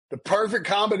The perfect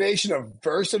combination of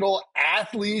versatile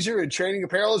athleisure and training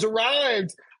apparel has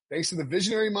arrived. Thanks to the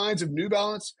visionary minds of New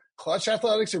Balance, Clutch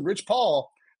Athletics, and Rich Paul,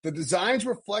 the designs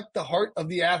reflect the heart of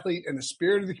the athlete and the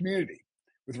spirit of the community.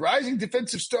 With rising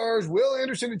defensive stars Will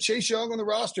Anderson and Chase Young on the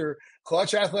roster,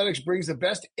 Clutch Athletics brings the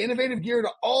best innovative gear to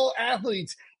all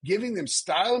athletes, giving them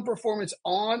style and performance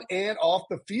on and off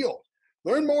the field.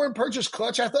 Learn more and purchase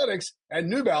Clutch Athletics at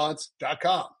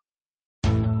newbalance.com.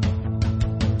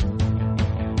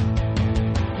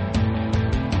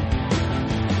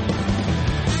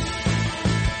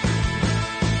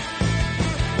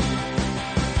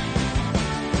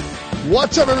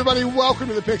 What's up, everybody? Welcome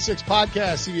to the Pick Six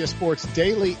Podcast, CBS Sports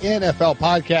Daily NFL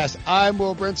Podcast. I'm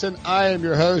Will Brinson. I am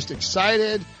your host.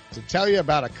 Excited to tell you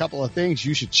about a couple of things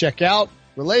you should check out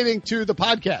relating to the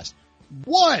podcast.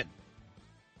 One,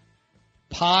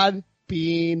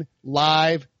 Podbean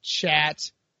live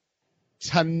chat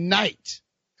tonight,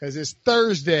 because it's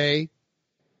Thursday,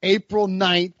 April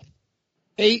 9th,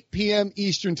 8 p.m.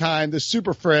 Eastern Time. The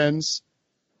Super Friends,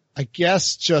 I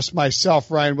guess just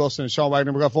myself, Ryan Wilson, and Sean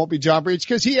Wagner McGuff won't be John Breach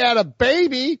because he had a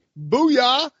baby.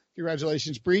 Booyah.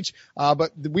 Congratulations, Breach.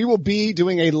 But we will be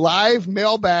doing a live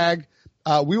mailbag.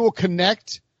 We will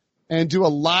connect and do a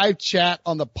live chat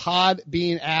on the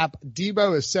Podbean app.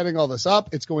 Debo is setting all this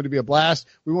up. It's going to be a blast.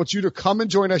 We want you to come and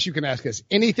join us. You can ask us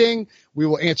anything. We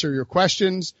will answer your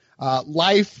questions.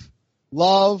 Life,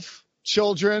 love,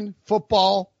 children,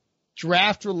 football,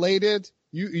 draft related.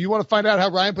 You want to find out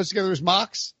how Ryan puts together his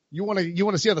mocks? You want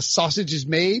to see how the sausage is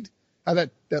made? How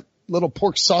that little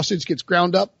pork sausage gets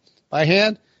ground up by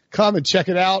hand? Come and check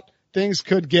it out. Things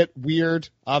could get weird,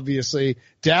 obviously.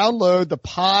 Download the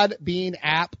Podbean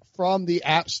app from the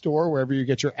App Store, wherever you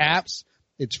get your apps.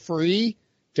 It's free.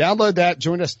 Download that.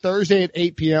 Join us Thursday at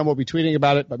 8 p.m. We'll be tweeting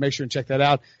about it, but make sure and check that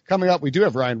out. Coming up, we do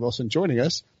have Ryan Wilson joining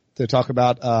us to talk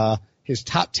about his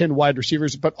top 10 wide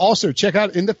receivers, but also check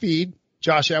out in the feed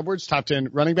Josh Edwards, top 10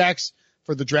 running backs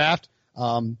for the draft.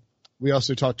 We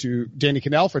also talked to Danny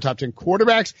Cannell for top 10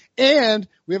 quarterbacks, and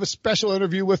we have a special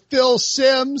interview with Phil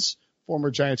Simms,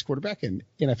 former Giants quarterback and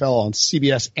NFL on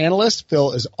CBS analyst.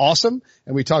 Phil is awesome,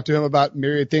 and we talked to him about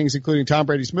myriad things, including Tom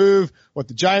Brady's move, what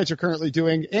the Giants are currently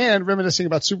doing, and reminiscing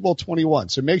about Super Bowl 21.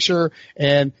 So make sure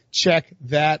and check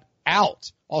that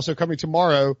out. Also coming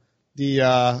tomorrow, there's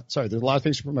a lot of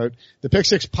things to promote. The Pick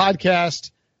Six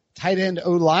Podcast tight end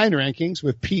O-line rankings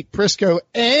with Pete Prisco.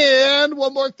 And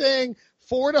one more thing,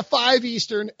 4 to 5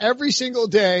 Eastern every single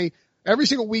day, every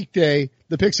single weekday,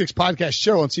 the Pick Six Podcast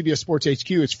show on CBS Sports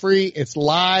HQ. It's free. It's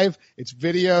live. It's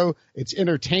video. It's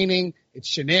entertaining. It's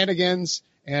shenanigans.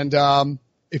 And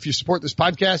if you support this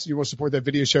podcast and you want to support that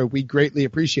video show, we greatly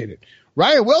appreciate it.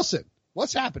 Ryan Wilson,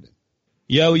 what's happening?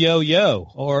 Yo, yo, yo.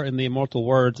 Or in the immortal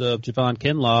words of Javon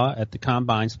Kinlaw at the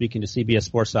Combine speaking to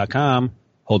CBSSports.com,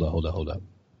 hold up. Hold up.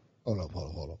 We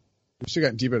still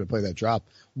got Debo to play that drop.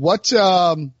 How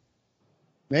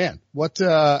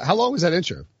long was that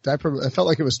intro? I felt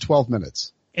like it was 12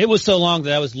 minutes. It was so long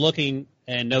that I was looking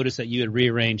and noticed that you had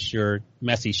rearranged your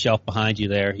messy shelf behind you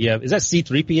there. Is that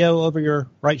C-3PO over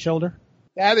your right shoulder?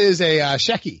 That is a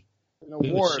Shecky, an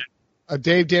award, a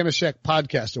Dave Damashek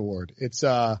podcast award. It's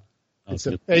a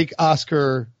fake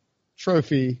Oscar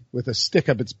trophy with a stick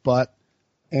up its butt.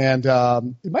 And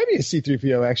it might be a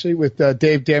C-3PO, actually, with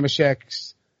Dave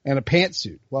Damashek's and a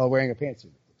pantsuit while wearing a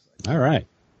pantsuit. All right.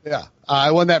 Yeah.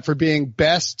 I won that for being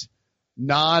best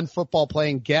non-football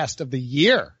playing guest of the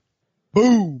year.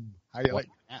 Boom. How do you like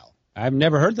it now? I've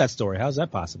never heard that story. How's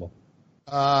that possible?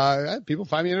 People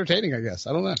find me entertaining, I guess.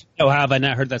 I don't know. Oh, how have I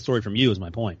not heard that story from you is my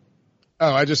point.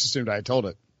 Oh, I just assumed I had told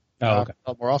it. Oh, okay.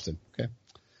 More often. Okay.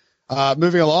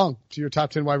 Moving along to your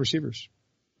top 10 wide receivers.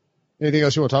 Anything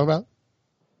else you want to talk about?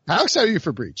 How excited are you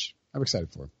for Breach? I'm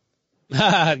excited for him.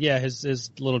 Yeah, his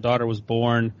little daughter was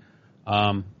born.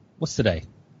 What's today?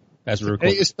 As we're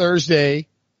recording. Today is Thursday.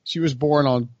 She was born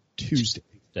on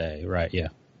Tuesday. Right, yeah.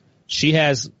 She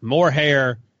has more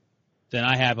hair than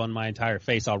I have on my entire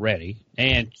face already.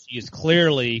 And she is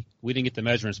clearly, we didn't get the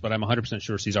measurements, but I'm 100%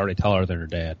 sure she's already taller than her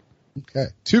dad. Okay.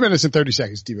 2 minutes and 30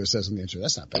 seconds, Devo says in the intro.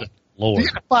 That's not bad. Lord.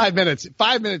 5 minutes.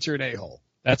 5 minutes, you're an a-hole.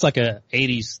 That's like a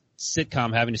 80s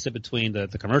sitcom having to sit between the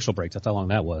commercial breaks. That's how long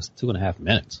that was. 2.5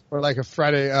 minutes. Or like a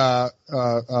Friday,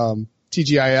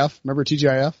 TGIF. Remember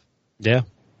TGIF? Yeah.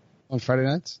 On Friday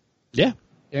nights? Yeah.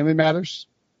 Family Matters?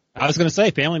 I was going to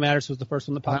say Family Matters was the first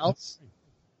one that popped up.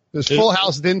 There's Full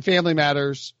House, then Family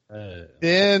Matters.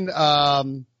 Then,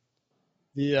 oh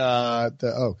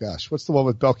gosh, what's the one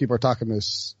with Belky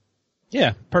Bartakamus?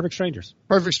 Yeah. Perfect Strangers.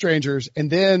 Perfect Strangers. And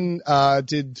then,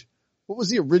 what was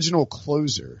the original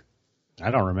closer?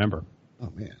 I don't remember.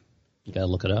 Oh man. You gotta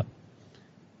look it up.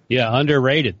 Yeah,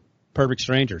 underrated. Perfect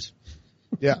Strangers.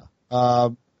 Yeah.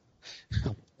 Was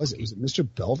it Mr.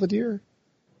 Belvedere?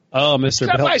 Oh, Mr.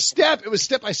 Step by Step. It was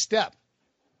Step by Step.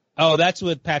 Oh, that's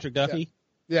with Patrick Duffy?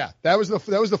 Yeah. That was the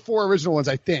 4 original ones,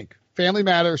 I think. Family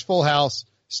Matters, Full House,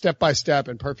 Step by Step,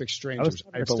 and Perfect Strangers,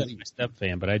 I was a Step by Step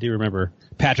fan, but I do remember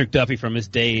Patrick Duffy from his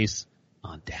days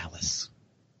on Dallas.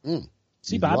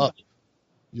 See Bobby?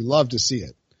 You love to see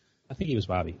it. I think he was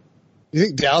Bobby. You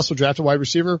think Dallas will draft a wide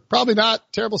receiver? Probably not.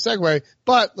 Terrible segue.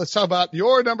 But let's talk about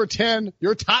your number 10,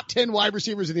 your top 10 wide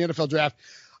receivers in the NFL draft.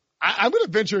 I'm going to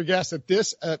venture a guess that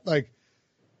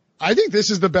I think this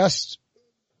is the best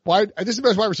wide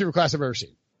receiver class I've ever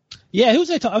seen. Yeah, I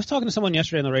was talking to someone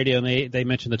yesterday on the radio, and they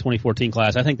mentioned the 2014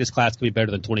 class. I think this class could be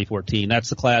better than 2014. That's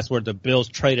the class where the Bills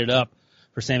traded up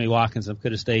for Sammy Watkins and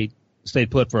could have stayed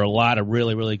put for a lot of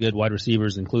really, really good wide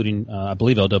receivers, including, I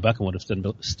believe Odell Beckham would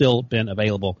have still been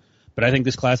available. But I think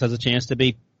this class has a chance to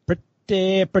be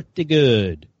pretty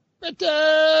good. Pretty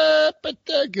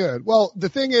good. Well, the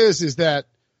thing is that,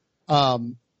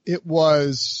 it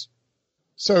was,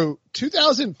 so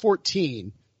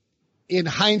 2014, in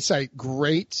hindsight,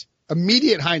 great.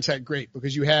 Immediate hindsight, great,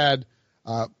 because you had,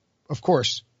 of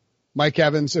course, Mike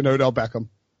Evans and Odell Beckham.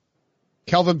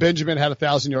 Kelvin Benjamin had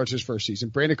 1,000 yards his first season.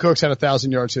 Brandon Cooks had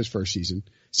 1,000 yards his first season.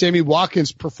 Sammy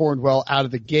Watkins performed well out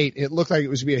of the gate. It looked like it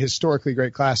was going to be a historically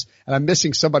great class, and I'm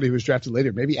missing somebody who was drafted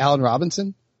later. Maybe Allen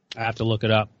Robinson? I have to look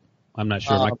it up. I'm not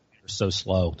sure. Mike was so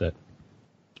slow that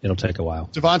it'll take a while.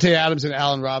 Devontae Adams and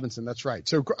Allen Robinson. That's right.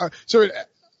 So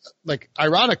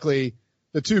ironically,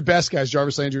 the two best guys,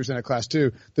 Jarvis Landry was in that class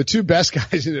too. The two best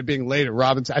guys ended up being later.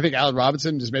 Robinson. I think Allen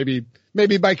Robinson is maybe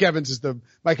Mike Evans is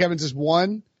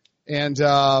 1. And,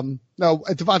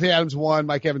 Devontae Adams 1,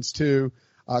 Mike Evans 2.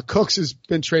 Cooks has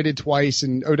been traded twice,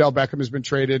 and Odell Beckham has been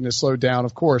traded and has slowed down,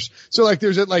 of course. So I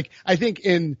think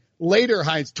in later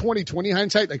 2020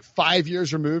 hindsight, 5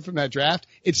 years removed from that draft,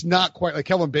 it's not quite like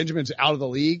Kelvin Benjamin's out of the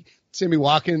league. Sammy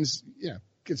Watkins,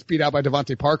 gets beat out by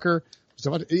Devontae Parker.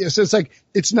 So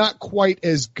it's not quite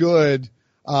as good,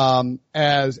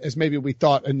 as maybe we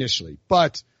thought initially.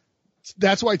 But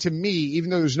that's why, to me, even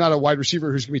though there's not a wide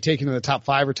receiver who's going to be taken in the top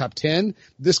 5 or top 10,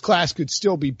 this class could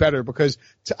still be better because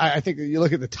I think you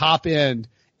look at the top end,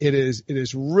 it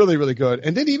is really, really good.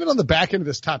 And then even on the back end of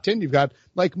this top 10, you've got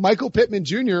like Michael Pittman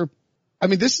Jr. I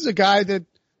mean, this is a guy that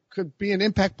could be an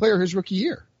impact player his rookie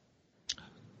year.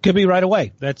 Could be right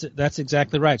away. That's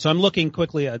exactly right. So I'm looking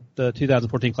quickly at the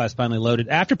 2014 class finally loaded.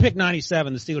 After pick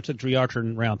 97, the Steelers took Dre Archer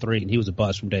in round 3, and he was a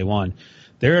bust from day one.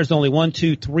 There is only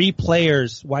 3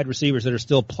 players, wide receivers, that are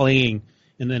still playing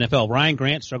in the NFL. Ryan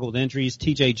Grant struggled with injuries,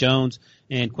 TJ Jones,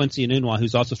 and Quincy Enunwa,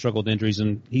 who's also struggled with injuries,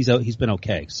 and he's been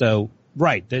okay. So,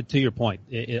 right, to your point,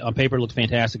 on paper it looked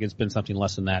fantastic. It's been something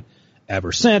less than that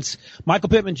ever since. Michael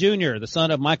Pittman Jr., the son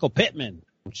of Michael Pittman,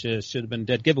 which should have been a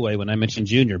dead giveaway when I mentioned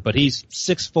Junior, but he's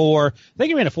 6'4". I think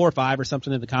he ran a 4.5 or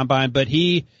something in the combine, but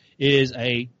he is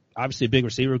obviously a big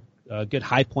receiver, a good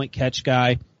high point catch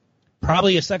guy,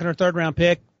 probably a 2nd or 3rd round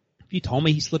pick. If you told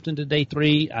me he slipped into day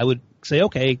 3, I would say,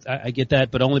 okay, I get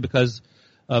that, but only because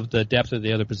of the depth of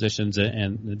the other positions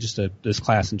and just this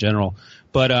class in general.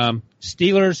 But,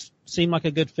 Steelers seem like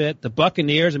a good fit. The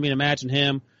Buccaneers, imagine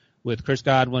him with Chris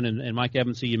Godwin and Mike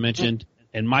Evans, who you mentioned,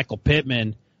 and Michael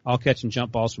Pittman, all catching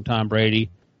jump balls from Tom Brady.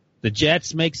 The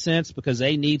Jets make sense because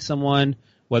they need someone,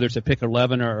 whether it's a pick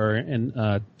 11 or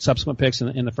in subsequent picks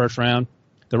in the first round.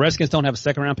 The Redskins don't have a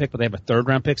 2nd round pick, but they have a 3rd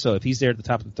round pick. So if he's there at the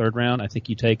top of the 3rd round, I think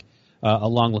you take a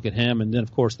long look at him. And then,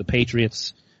 of course, the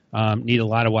Patriots need a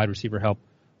lot of wide receiver help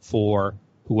for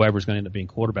whoever's going to end up being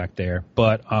quarterback there.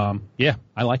 But, yeah,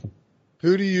 I like him.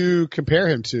 Who do you compare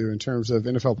him to in terms of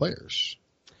NFL players?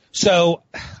 So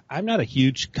I'm not a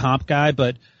huge comp guy,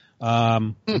 but but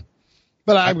I'm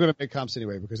going to make comps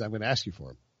anyway because I'm going to ask you for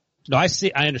them. No, I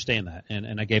understand that,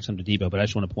 and I gave some to Debo, but I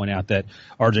just want to point out that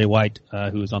R.J. White,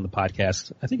 who is on the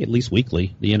podcast, I think at least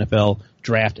weekly, the NFL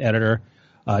draft editor,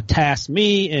 tasked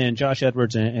me and Josh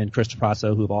Edwards and Chris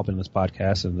Trapasso, who have all been on this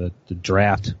podcast, and the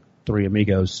draft 3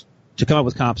 amigos, to come up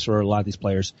with comps for a lot of these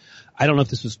players. I don't know if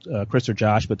this was Chris or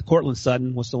Josh, but Cortland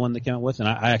Sutton was the one they came up with, and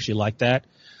I actually like that.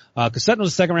 Because Sutton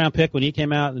was a 2nd round pick when he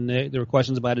came out, and there were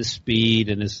questions about his speed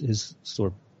and his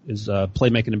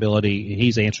playmaking ability.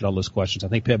 He's answered all those questions. I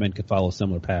think Pittman could follow a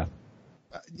similar path.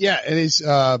 Yeah, and he's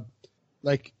a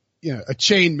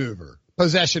chain mover,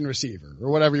 possession receiver, or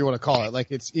whatever you want to call it.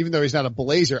 Like even though he's not a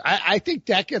blazer, I think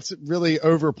that gets really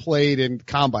overplayed in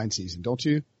combine season, don't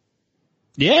you?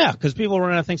 Yeah, because people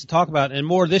run out of things to talk about, and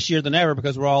more this year than ever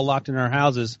because we're all locked in our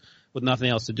houses with nothing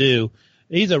else to do.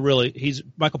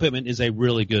 Michael Pittman is a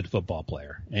really good football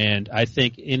player. And I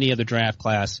think any other draft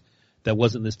class that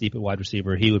wasn't this deep at wide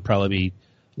receiver, he would probably be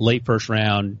late first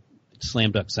round,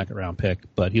 slam dunk second round pick,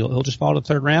 but he'll just fall to the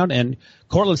third round. And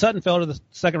Cortland Sutton fell to the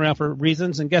second round for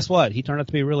reasons, and guess what? He turned out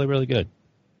to be really, really good.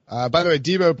 By the way,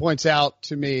 Debo points out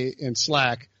to me in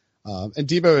Slack, and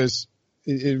Debo is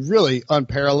really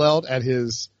unparalleled at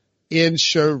his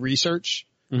in-show research.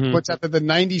 Points out that the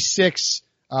 96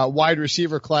 wide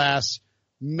receiver class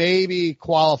maybe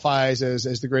qualifies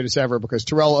as the greatest ever because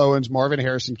Terrell Owens, Marvin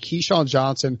Harrison, Keyshawn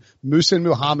Johnson, Muhsin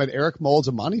Muhammad, Eric Moulds,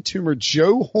 Amani Toomer,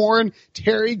 Joe Horn,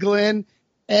 Terry Glenn,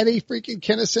 Eddie freaking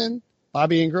Kinnison,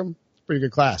 Bobby Ingram. Pretty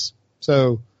good class.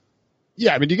 So,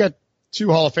 yeah, I mean, you got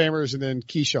 2 Hall of Famers and then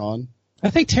Keyshawn.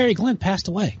 I think Terry Glenn passed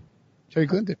away. Terry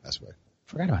Glenn did pass away.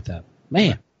 Forgot about that.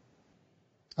 Man.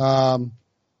 All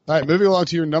right, moving along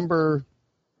to your number,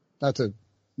 not to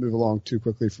move along too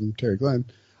quickly from Terry Glenn.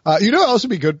 You know what else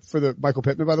would be good for the Michael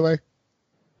Pittman, by the way?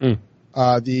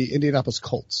 The Indianapolis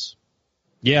Colts.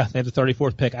 Yeah, they have the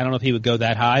 34th pick. I don't know if he would go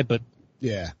that high, but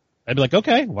yeah, I'd be like,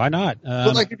 okay, why not?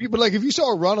 But if you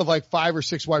saw a run of like 5 or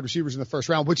 6 wide receivers in the first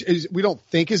round, which we don't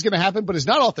think is going to happen, but it's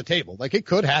not off the table. Like it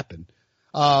could happen.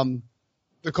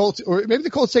 The Colts, or maybe the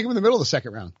Colts take him in the middle of the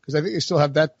second round because I think they still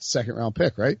have that second round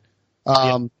pick, right?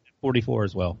 44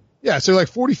 as well. Yeah, so like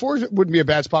 44 wouldn't be a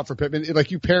bad spot for Pittman. Like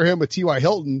you pair him with T.Y.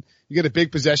 Hilton, you get a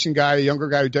big possession guy, a younger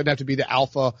guy who doesn't have to be the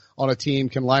alpha on a team,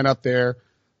 can line up there.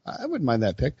 I wouldn't mind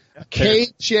that pick.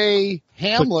 KJ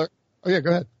Hamler. Oh yeah, go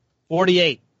ahead.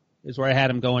 48 is where I had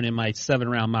him going in my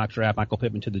 7-round mock draft, Michael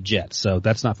Pittman to the Jets. So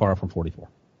that's not far off from 44.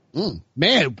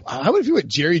 Man, how would if you went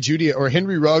Jerry Jeudy or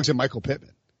Henry Ruggs and Michael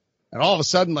Pittman? And all of a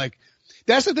sudden, like,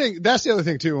 that's the thing. That's the other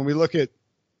thing too. When we look at,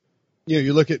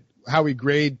 you look at how we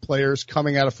grade players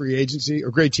coming out of free agency or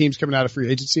grade teams coming out of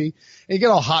free agency, and you get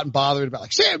all hot and bothered about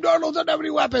like Sam Darnold doesn't have any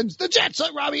weapons. The Jets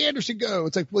let Robbie Anderson go.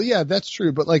 It's like, well, yeah, that's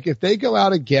true. But like, if they go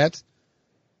out and get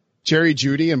Jerry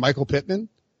Jeudy and Michael Pittman,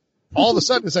 all of a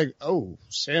sudden it's like, oh,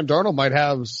 Sam Darnold might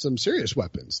have some serious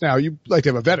weapons. Now you like to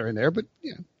have a veteran there, but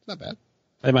yeah, it's not bad.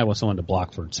 They might want someone to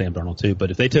block for Sam Darnold too. But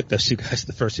if they took those 2 guys,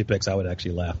 the first 2 picks, I would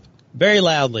actually laugh very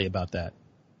loudly about that.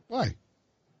 Why?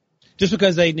 Just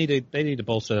because they need to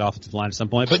bolster that offensive line at some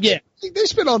point. But yeah, they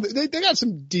got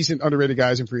some decent underrated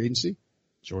guys in free agency.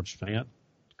 George Fant,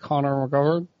 Connor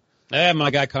McGovern. Yeah, my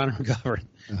guy Connor McGovern,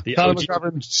 the Connor OG,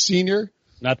 McGovern Senior.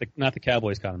 not the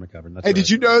Cowboys Connor McGovern. That's hey, right. did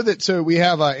you know that? So we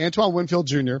have Antoine Winfield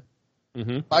Jr.,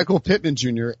 Michael Pittman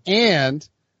Jr., and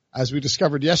as we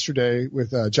discovered yesterday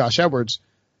with Josh Edwards,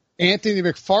 Anthony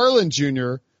McFarland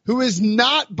Jr., who is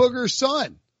not Booger's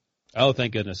son. Oh,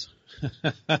 thank goodness.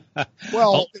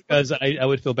 Well, because I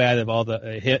would feel bad if all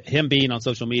him being on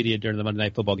social media during the Monday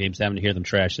Night Football games, having to hear them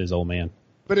trash his old man.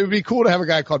 But it would be cool to have a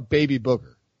guy called Baby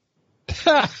Booger.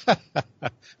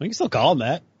 We can still call him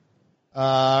that.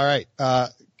 All right.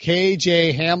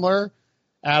 KJ Hamler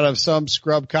out of some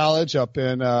scrub college up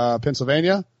in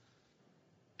Pennsylvania.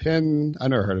 I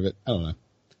never heard of it. I don't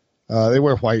know. They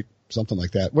wear white, something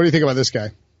like that. What do you think about this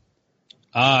guy?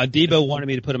 Debo wanted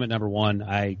me to put him at number 1.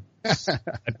 I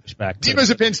pushed back. Debo's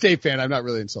a Penn State fan. I'm not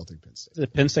really insulting Penn State. He's a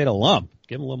Penn State alum.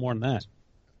 Give him a little more than that.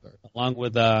 Along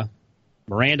with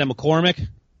Miranda McCormick,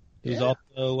 who's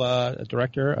also a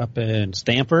director up in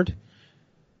Stanford.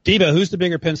 Debo, who's the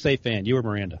bigger Penn State fan, you or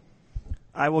Miranda?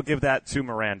 I will give that to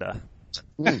Miranda.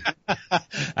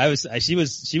 She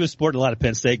was sporting a lot of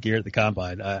Penn State gear at the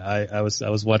combine. I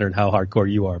was wondering how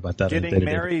hardcore you are about that. Getting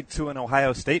married to an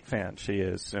Ohio State fan, she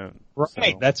is soon.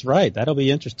 Right, so. That's right. That'll be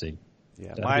interesting.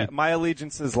 Yeah, my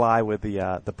allegiances lie with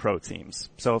the pro teams.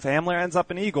 So if Hamler ends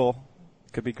up an Eagle,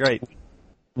 it could be great.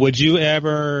 Would you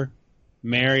ever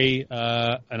marry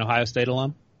an Ohio State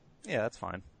alum? Yeah, that's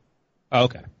fine. Oh,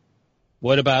 okay.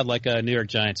 What about like a New York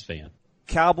Giants fan?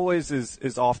 Cowboys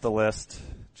is off the list.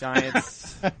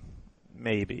 Giants,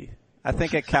 maybe. I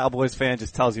think a Cowboys fan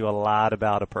just tells you a lot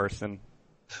about a person.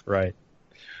 Right.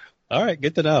 All right,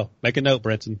 good to know. Make a note,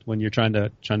 Brenton, when you're trying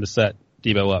to set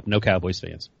Debo up. No Cowboys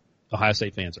fans. Ohio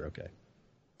State fans are okay.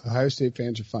 Ohio State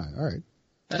fans are fine. All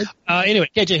right. Anyway,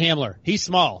 KJ Hamler. He's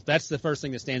small. That's the first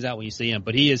thing that stands out when you see him.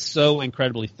 But he is so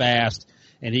incredibly fast,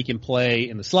 and he can play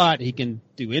in the slot. He can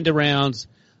do end rounds,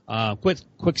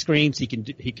 quick screens. He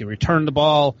can return the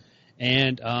ball,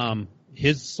 and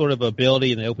his sort of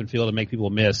ability in the open field to make people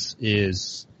miss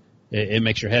it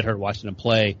makes your head hurt watching him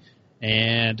play.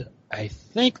 And I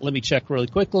think, let me check really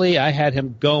quickly. I had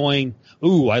him going.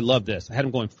 Ooh, I love this. I had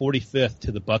him going 45th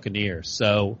to the Buccaneers.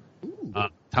 So.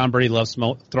 Tom Brady loves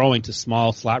throwing to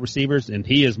small slot receivers, and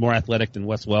he is more athletic than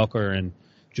Wes Welker and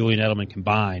Julian Edelman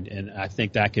combined. And I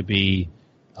think that could be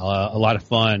a lot of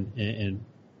fun in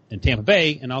Tampa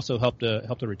Bay, and also help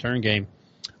the return game.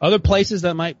 Other places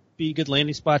that might be good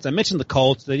landing spots. I mentioned the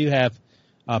Colts. They do have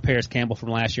Paris Campbell from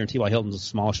last year, and T.Y. Hilton's the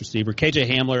smallest receiver. KJ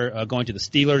Hamler going to the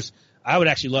Steelers. I would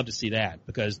actually love to see that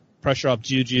because pressure off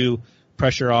Juju,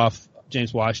 pressure off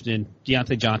James Washington.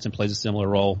 Deontay Johnson plays a similar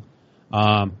role.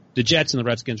 The Jets and the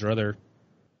Redskins are other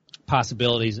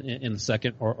possibilities in the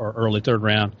second or early third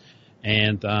round.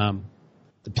 And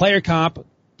the player comp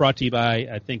brought to you by,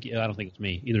 I don't think it's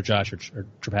me, either Josh or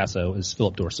Trapasso, is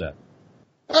Philip Dorsett.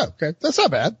 Oh, okay. That's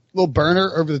not bad. Little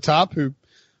burner over the top who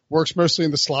works mostly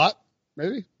in the slot.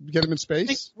 Maybe get him in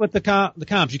space. With the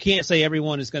comps, you can't say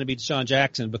everyone is going to be Deshaun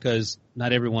Jackson because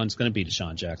not everyone's going to be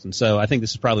Deshaun Jackson. So I think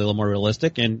this is probably a little more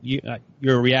realistic, and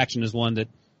your reaction is one that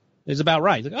is about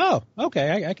right. Like, oh,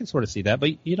 okay, I can sort of see that, but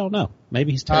you don't know.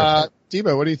 Maybe he's terrible.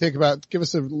 Debo, what do you think about? Give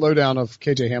us a lowdown of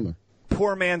KJ Hamler.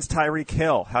 Poor man's Tyreek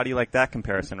Hill. How do you like that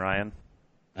comparison, Ryan?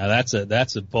 That's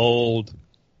a bold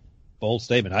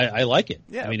statement. I like it.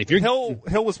 Yeah. I mean, if you're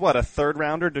Hill was what, a third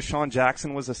rounder? Deshaun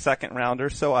Jackson was a second rounder.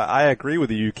 So I agree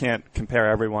with you. You can't compare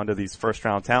everyone to these first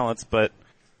round talents, but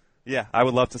yeah, I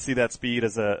would love to see that speed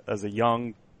as a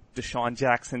young Deshaun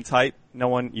Jackson type.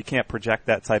 You can't project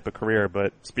that type of career,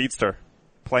 but speedster,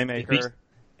 playmaker.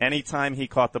 Anytime he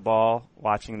caught the ball,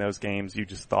 watching those games, you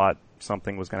just thought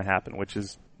something was going to happen, which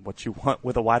is what you want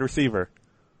with a wide receiver.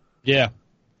 Yeah.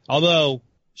 Although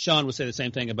Sean would say the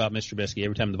same thing about Mr. Trubisky.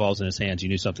 Every time the ball's in his hands, you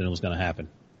knew something was going to happen.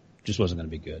 Just wasn't going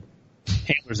to be good.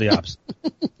 Hamler's the opposite.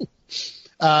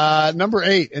 Number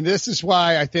 8, and this is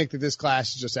why I think that this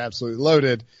class is just absolutely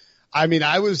loaded. I mean,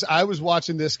 I was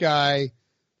watching this guy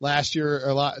last year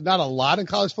not a lot in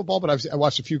college football, but I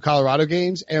watched a few Colorado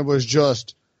games and was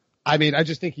just, I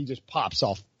just think he just pops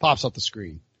off the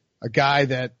screen. A guy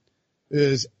that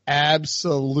is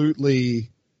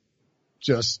absolutely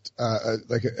just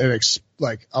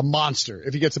like a monster.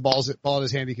 If he gets the ball in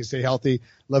his hand, he can stay healthy.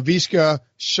 Laviska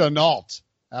Shenault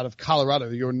out of Colorado,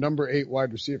 your number 8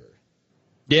 wide receiver.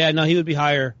 Yeah, no, he would be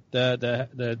higher.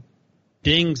 The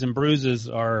dings and bruises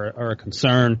are a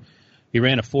concern. He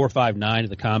ran a 4.59 at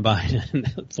the combine,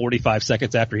 and 45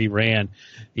 seconds after he ran,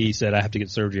 he said, "I have to get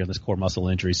surgery on this core muscle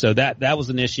injury." So that was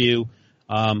an issue.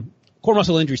 Core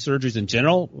muscle injury surgeries in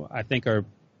general, I think, are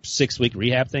 6-week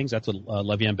rehab things. That's what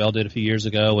Le'Veon Bell did a few years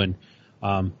ago, and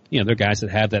there are guys that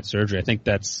have that surgery. I think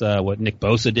that's what Nick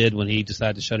Bosa did when he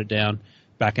decided to shut it down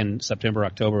back in September,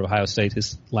 October, Ohio State,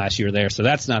 his last year there. So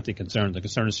that's not the concern. The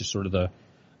concern is just sort of the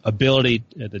ability,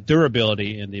 the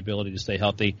durability, and the ability to stay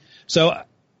healthy. So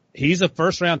he's a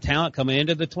first-round talent coming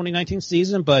into the 2019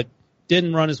 season, but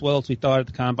didn't run as well as we thought at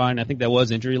the combine. I think that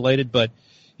was injury-related, but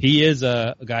he is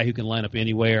a guy who can line up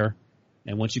anywhere.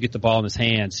 And once you get the ball in his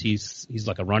hands, he's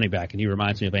like a running back, and he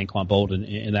reminds me of Anquan Boldin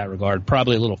in that regard.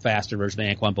 Probably a little faster version of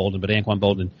Anquan Boldin, but Anquan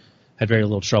Boldin had very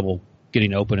little trouble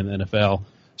getting open in the NFL.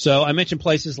 So I mentioned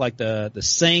places like the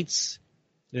Saints.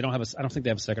 They don't have I don't think they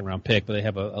have a second-round pick, but they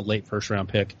have a late first-round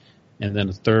pick and then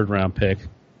a third-round pick.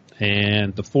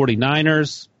 And the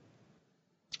 49ers,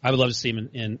 I would love to see him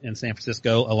in San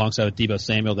Francisco alongside with Deebo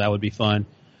Samuel. That would be fun.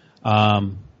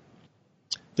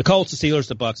 The Colts, the Steelers,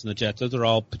 the Bucs, and the Jets, those are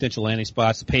all potential landing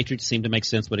spots. The Patriots seem to make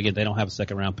sense, but again, they don't have a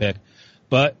second-round pick.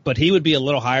 But he would be a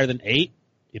little higher than 8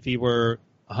 if he were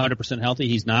 100% healthy.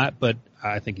 He's not, but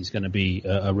I think he's going to be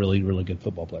a really, really good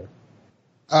football player.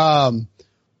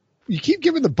 You keep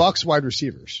giving the Bucs wide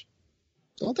receivers.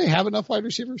 Don't they have enough wide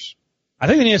receivers? I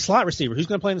think they need a slot receiver. Who's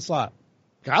going to play in the slot?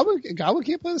 Godwin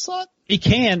can't play the slot? He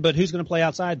can, but who's going to play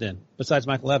outside then, besides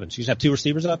Michael Evans? You just have 2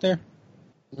 receivers out there?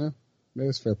 Yeah, maybe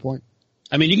that's a fair point.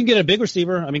 I mean, you can get a big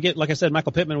receiver. I mean, like I said,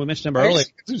 Michael Pittman, we mentioned him earlier.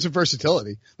 There's some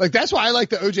versatility. Like, that's why I like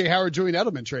the O.J. Howard, Julian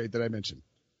Edelman trade that I mentioned.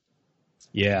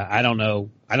 Yeah, I don't know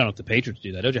if the Patriots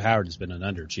do that. O.J. Howard has been an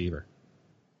underachiever.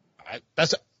 I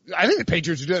think the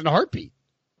Patriots would do that in a heartbeat.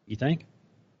 You think?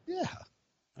 Yeah.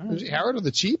 O.J. Howard on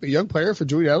the cheap, a young player for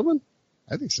Julian Edelman?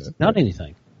 I think so. Not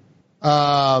anything.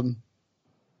 All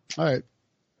right.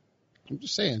 I'm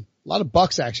just saying. A lot of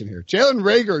Bucs action here. Jalen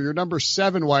Reagor, your number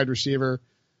 7 wide receiver.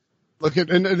 Look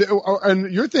at,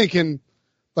 and you're thinking,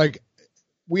 like,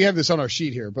 we have this on our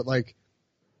sheet here, but like,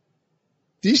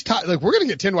 we're going to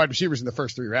get 10 wide receivers in the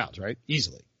first 3 rounds, right?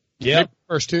 Easily. Yeah.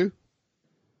 First 2?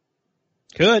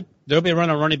 Could. There'll be a run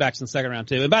on running backs in the second round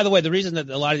too. And by the way, the reason that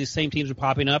a lot of these same teams are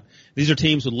popping up, these are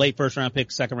teams with late first round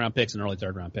picks, second round picks, and early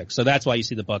third round picks. So that's why you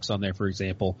see the Bucs on there, for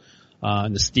example,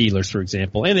 and the Steelers, for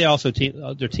example, and they also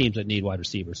they're teams that need wide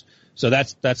receivers. So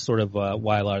that's sort of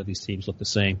why a lot of these teams look the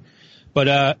same.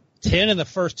 But 10 in the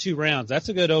first 2 rounds, that's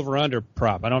a good over-under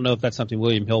prop. I don't know if that's something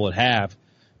William Hill would have,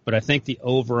 but I think the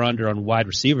over-under on wide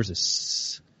receivers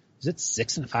is it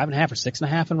 5.5 or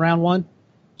 6.5 in round 1?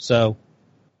 So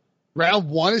round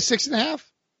 1 is 6.5? It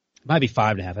might be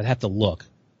 5.5. I'd have to look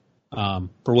for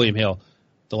William Hill,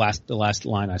 the last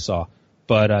line I saw.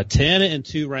 But 10 in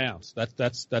 2 rounds.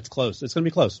 That's close. It's going to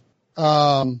be close.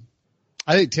 I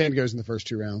think 10 goes in the first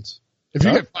 2 rounds. If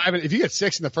you get 5, if you get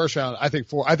 6 in the first round, I think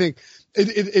 4. I think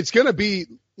it's going to be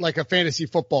like a fantasy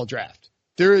football draft.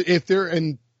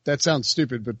 And that sounds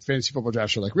stupid, but fantasy football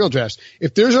drafts are like real drafts.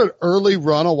 If there's an early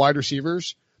run on wide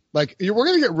receivers, like we're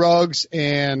going to get Ruggs,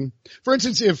 and for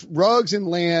instance, if Ruggs and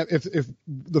Lamb, if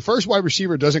the first wide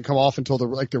receiver doesn't come off until the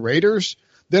Raiders,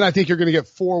 then I think you're going to get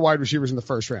 4 wide receivers in the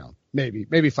first round,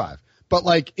 maybe 5. But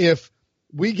like if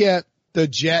we get the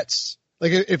Jets,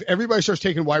 like if everybody starts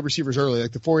taking wide receivers early,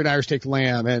 like the 49ers take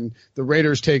Lamb and the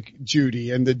Raiders take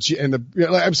Judy and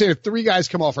I'm saying if 3 guys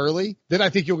come off early, then I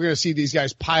think you're going to see these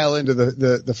guys pile into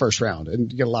the first round and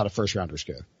you get a lot of first rounders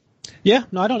go. Yeah,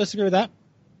 no, I don't disagree with that.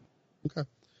 Okay.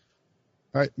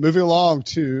 All right. Moving along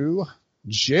to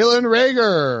Jalen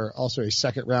Reagor, also a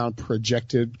second round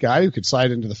projected guy who could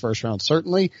slide into the first round,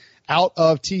 certainly out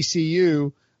of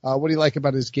TCU. What do you like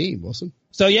about his game, Wilson?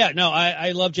 So yeah, no,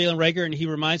 I love Jalen Reagor, and he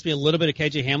reminds me a little bit of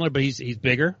KJ Hamler, but he's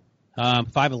bigger.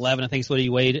 5'11", I think is what he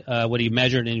weighed, what he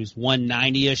measured, and he was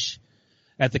 190-ish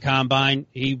at the combine.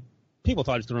 People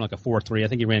thought he was running like a 4.3. I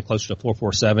think he ran closer to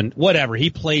 4.47. Whatever. He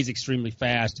plays extremely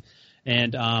fast,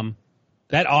 and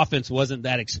that offense wasn't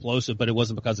that explosive, but it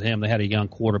wasn't because of him. They had a young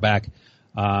quarterback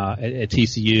at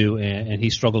TCU, and he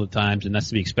struggled at times, and that's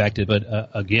to be expected. But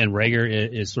again, Reagor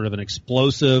is sort of an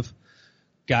explosive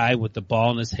guy with the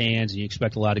ball in his hands, and you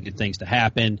expect a lot of good things to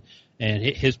happen. And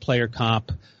his player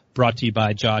comp, brought to you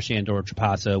by Josh Andor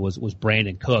Trapasa, was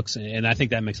Brandon Cooks, and I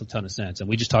think that makes a ton of sense. And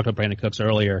we just talked about Brandon Cooks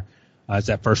earlier as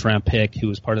that first round pick who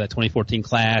was part of that 2014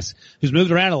 class, who's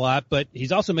moved around a lot, but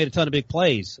he's also made a ton of big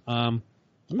plays. I'm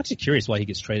actually curious why he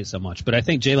gets traded so much, but I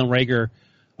think Jalen Reagor,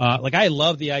 I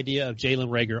love the idea of Jalen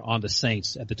Reagor on the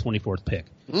Saints at the 24th pick.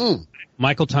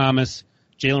 Michael Thomas,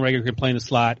 Jalen Reagor can play in the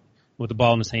slot with the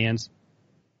ball in his hands.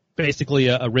 Basically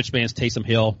a rich man's Taysom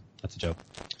Hill. That's a joke.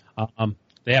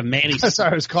 They have Manny.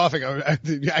 Sorry, I was coughing.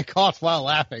 I coughed while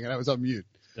laughing, and I was on mute.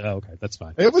 Oh, okay, that's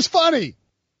fine. It was funny.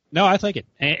 No, I think it.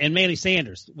 And Manny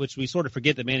Sanders, which we sort of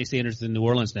forget that Manny Sanders is in New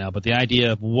Orleans now, but the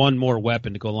idea of one more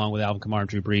weapon to go along with Alvin Kamara and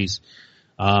Drew Brees,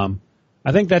 I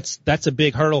think that's a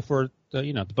big hurdle for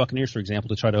the Buccaneers, for example,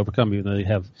 to try to overcome, even though they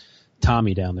have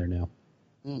Tommy down there now.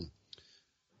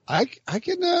 I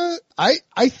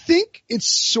think it's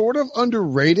sort of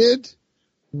underrated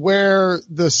where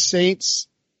the Saints,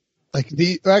 I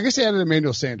guess they added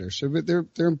Emmanuel Sanders, so they're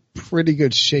in pretty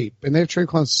good shape, and they have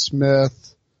Traquan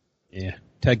Smith. Yeah,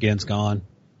 Ted Ginn's gone.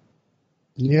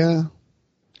 Yeah,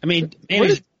 I mean, where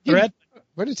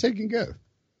did Ted Ginn go?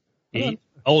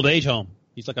 Old age home.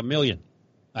 He's like $1 million.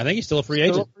 I think he's still a free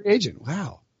agent.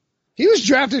 Wow, he was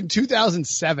drafted in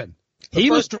 2007.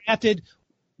 He was drafted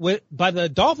by the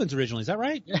Dolphins originally. Is that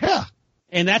right? Yeah,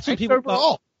 and that's what people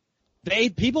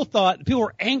thought. People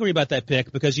were angry about that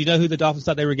pick because you know who the Dolphins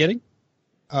thought they were getting?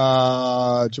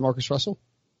 Jamarcus Russell.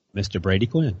 Mr. Brady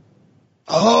Quinn.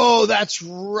 Oh, that's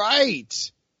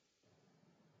right.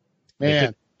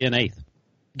 Man. In 8th.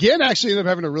 Ginn actually ended up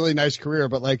having a really nice career,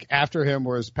 but after him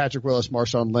was Patrick Willis,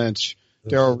 Marshawn Lynch,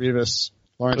 Darrelle Revis,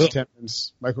 Lawrence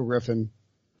Timmons, Michael Griffin,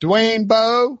 Dwayne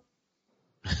Bowe.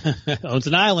 Owns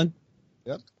an island.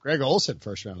 Yep. Greg Olsen,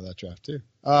 first round of that draft too.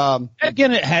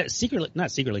 Again, it had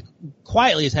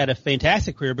quietly has had a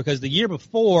fantastic career because the year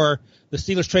before the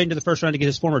Steelers traded into the first round to get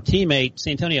his former teammate,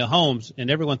 Santonio Holmes,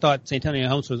 and everyone thought Santonio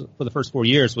Holmes for the first 4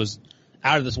 years was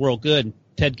out of this world good.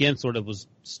 Ted Ginn sort of was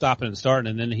stopping and starting,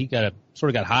 and then he got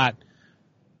hot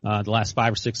the last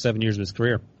 5 or 6, 7 years of his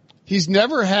career. He's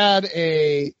never had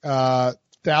a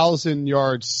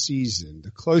 1,000-yard season. The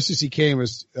closest he came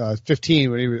was 15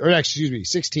 when he was,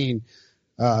 16.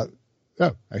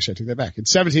 Actually, I take that back. In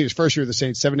 17, his first year with the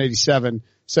Saints, 787,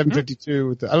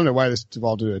 752. I don't know why this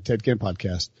evolved into a Ted Ginn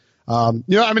podcast. I'm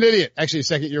an idiot. Actually, his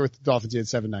second year with the Dolphins, he had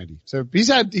 790. So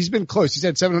he's been close. He's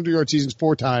had 700-yard seasons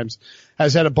 4 times.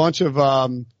 Has had a bunch of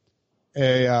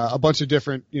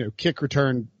different, kick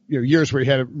return, years where he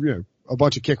had a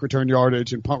bunch of kick return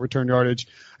yardage and punt return yardage.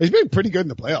 He's been pretty good in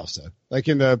the playoffs though.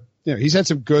 He's had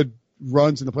some good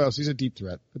runs in the playoffs. He's a deep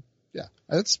threat. But yeah,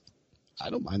 I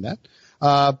don't mind that.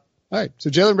 All right. So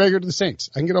Jalen Reagor to the Saints.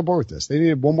 I can get on board with this. They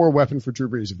needed one more weapon for Drew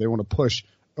Brees if they want to push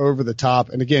over the top.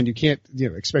 And again, you can't,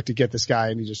 expect to get this guy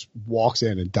and he just walks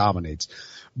in and dominates.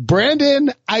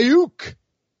 Brandon Ayuk.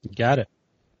 Got it.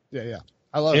 Yeah.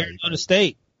 I love it. Arizona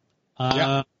State.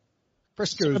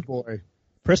 Frisco's boy.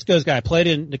 Prisco's guy played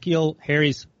in N'Keal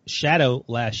Harry's shadow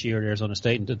last year at Arizona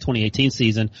State in the 2018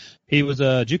 season. He was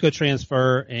a JUCO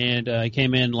transfer and he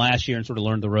came in last year and sort of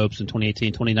learned the ropes in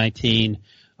 2018, 2019.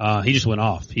 He just went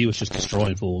off. He was just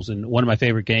destroying fools. And one of my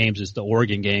favorite games is the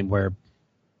Oregon game where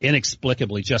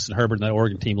inexplicably, Justin Herbert and that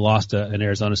Oregon team lost to an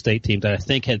Arizona State team that I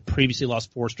think had previously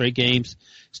lost 4 straight games,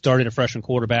 started a freshman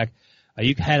quarterback. I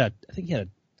think he had a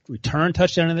return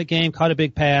touchdown in the game, caught a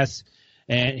big pass,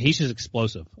 and he's just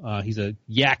explosive. He's a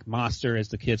yak monster, as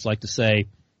the kids like to say.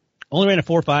 Only ran a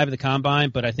 4.5 in the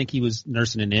combine, but I think he was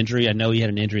nursing an injury. I know he had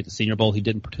an injury at the Senior Bowl. He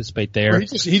didn't participate there. Well,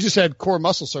 he just had core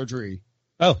muscle surgery.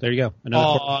 Oh, there you go.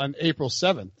 On April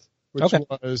 7th, which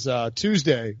was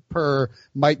Tuesday, per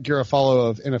Mike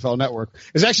Garafolo of NFL Network.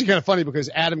 It's actually kind of funny because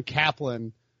Adam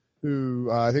Kaplan, who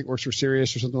I think works for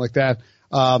Sirius or something like that,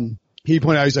 he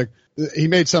pointed out, he's like, he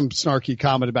made some snarky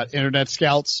comment about internet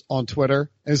scouts on Twitter.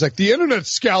 And he's like, the internet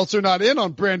scouts are not in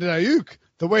on Brandon Ayuk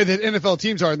the way that NFL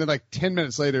teams are. And then like 10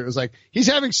 minutes later, it was like, he's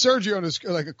having surgery on his,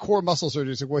 like a core muscle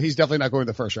surgery. It's like, well, he's definitely not going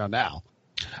to the first round now.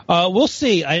 We'll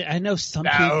see. I know some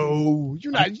people.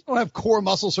 You don't have core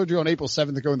muscle surgery on April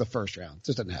 7th to go in the first round. It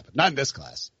just doesn't happen. Not in this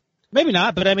class. Maybe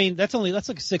not, but I mean, that's like a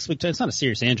 6-week. It's not a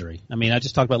serious injury. I mean, I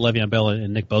just talked about Le'Veon Bell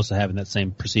and Nick Bosa having that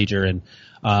same procedure, and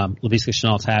Laviska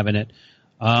Shenault's having it.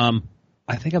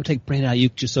 I think I would take Brandon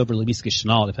Ayuk just over Laviska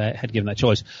Shenault if I had given that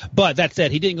choice. But that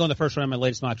said, he didn't go in the first round in my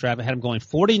latest mock draft. I had him going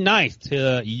 49th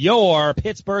to your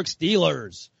Pittsburgh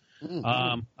Steelers.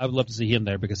 I would love to see him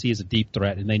there because he is a deep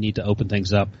threat, and they need to open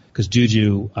things up because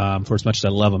Juju, for as much as I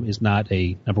love him, is not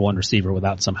a number 1 receiver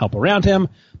without some help around him.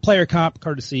 Player comp,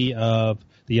 courtesy of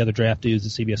the other draft dudes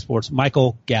at CBS Sports,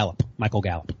 Michael Gallup.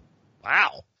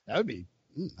 Wow. That would be,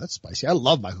 that's spicy. I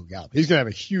love Michael Gallup. He's going to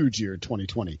have a huge year in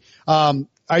 2020.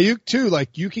 Ayuk too,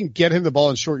 like you can get him the ball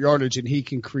in short yardage and he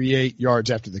can create yards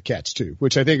after the catch too,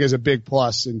 which I think is a big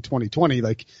plus in 2020,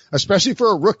 like especially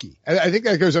for a rookie. I think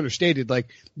that goes understated. Like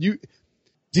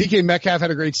DK Metcalf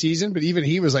had a great season, but even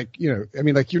he was like, I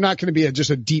mean, like you're not going to be just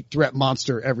a deep threat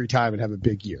monster every time and have a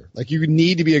big year. Like you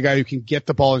need to be a guy who can get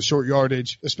the ball in short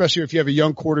yardage, especially if you have a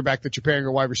young quarterback that you're pairing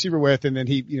a wide receiver with, and then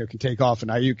he, can take off, and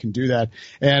Ayuk can do that.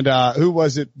 And who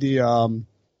was it?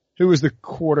 Who was the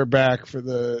quarterback for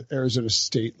the Arizona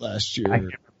State last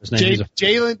year?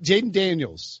 Jaden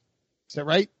Daniels. Is that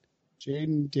right?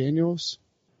 Jaden Daniels?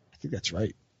 I think that's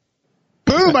right.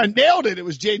 Boom! I nailed it. It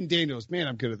was Jaden Daniels. Man,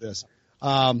 I'm good at this.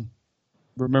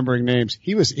 Remembering names.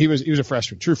 He was a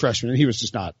freshman, true freshman, and he's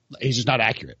just not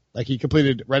accurate. Like he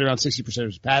completed right around 60% of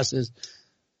his passes.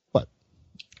 What?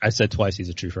 I said twice he's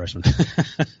a true freshman.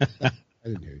 I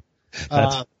didn't hear you.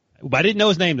 But I didn't know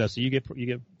his name though, so you get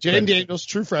Jaden Daniels,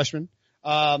 true freshman.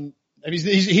 And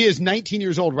he is 19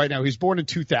 years old right now. He's born in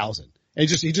 2000. And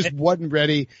he just wasn't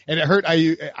ready, and it hurt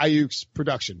Ayuk's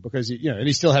production because and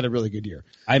he still had a really good year.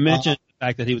 I mentioned the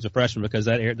fact that he was a freshman because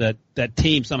that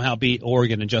team somehow beat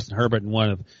Oregon and Justin Herbert in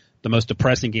one of the most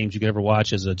depressing games you could ever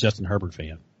watch as a Justin Herbert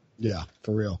fan. Yeah,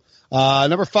 for real.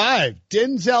 Number 5,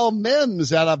 Denzel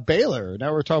Mims out of Baylor.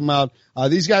 Now we're talking about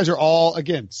these guys are all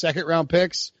again second round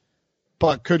picks,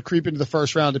 but could creep into the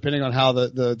first round depending on how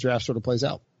the draft sort of plays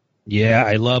out. Yeah,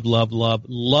 I love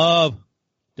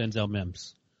Denzel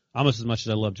Mims. Almost as much as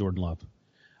I love Jordan Love.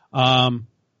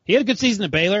 He had a good season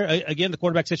at Baylor. Again, the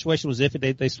quarterback situation was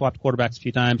iffy. They swapped quarterbacks a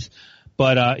few times,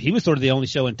 but he was sort of the only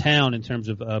show in town in terms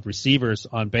of receivers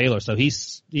on Baylor. So he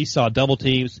saw double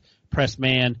teams, press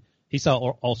man. He saw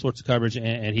all sorts of coverage,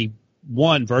 and he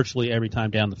won virtually every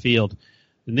time down the field.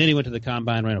 And then he went to the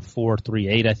combine, ran a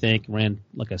 4.38, I think, ran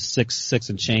like a 6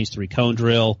 and change 3 cone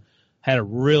drill, had a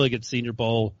really good Senior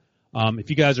Bowl. If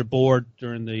you guys are bored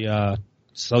during the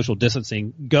social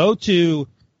distancing, go to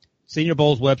Senior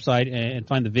Bowl's website and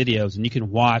find the videos, and you can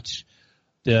watch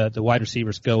the wide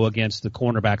receivers go against the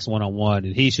cornerbacks one-on-one,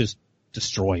 and he's just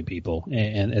destroying people,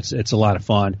 and it's a lot of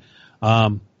fun.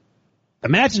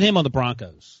 Imagine him on the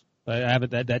Broncos. I have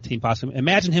that team possibly.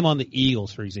 Imagine him on the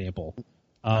Eagles, for example.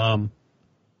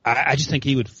 I just think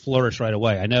he would flourish right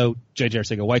away. I know J.J.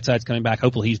 Arcega-Whiteside's coming back.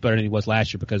 Hopefully he's better than he was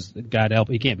last year because, God help,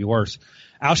 he can't be worse.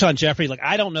 Alshon Jeffrey,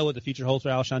 I don't know what the future holds for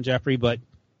Alshon Jeffrey, but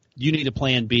you need a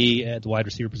plan B at the wide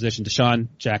receiver position. Deshaun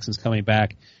Jackson's coming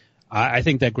back. I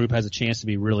think that group has a chance to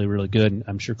be really, really good, and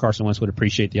I'm sure Carson Wentz would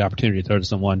appreciate the opportunity to throw to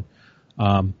someone,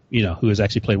 who has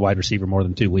actually played wide receiver more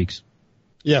than 2 weeks.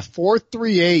 Yeah,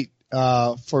 4.38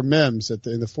 for Mims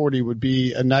in the 40 would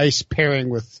be a nice pairing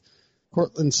with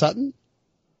Courtland Sutton.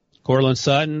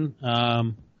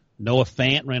 Noah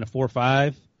Fant ran a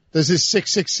 4.5. Does his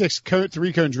 6.66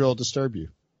 3-cone drill disturb you?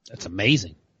 That's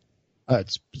amazing.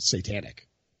 It's satanic.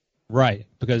 Right,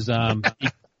 because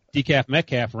DK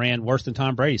Metcalf ran worse than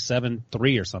Tom Brady,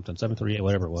 7.3 or something, 7.38,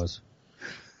 whatever it was.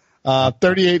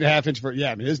 38.5 inch for,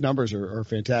 I mean, his numbers are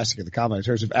fantastic at the combine in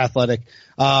terms of athletic.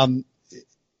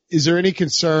 Is there any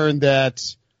concern that,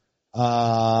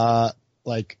 because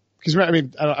I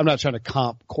mean, I'm not trying to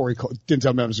comp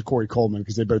Denzel Mims and Corey Coleman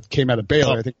because they both came out of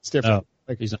Baylor. I think it's different.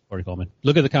 He's not Corey Coleman.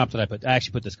 Look at the comp that I put. I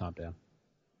actually put this comp down.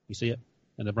 You see it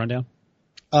in the rundown?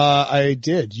 I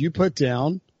did. You put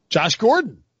down Josh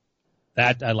Gordon.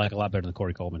 That I like a lot better than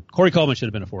Corey Coleman. Corey Coleman should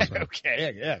have been a fourth round.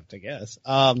 Okay, yeah, I guess.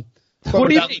 What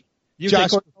do you think? You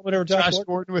Josh, Corey Coleman over Josh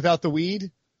Gordon without the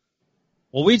weed?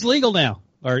 Well, weed's legal now,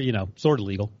 or sort of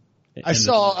legal. I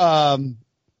saw,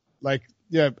 I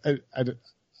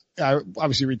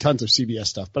obviously read tons of CBS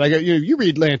stuff, but you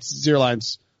read Lance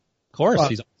Zierlein's. Of course,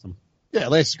 he's awesome. Yeah,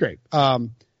 Lance is great.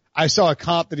 I saw a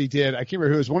comp that he did. I can't remember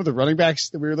who it was. One of the running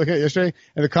backs that we were looking at yesterday,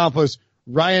 and the comp was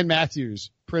Ryan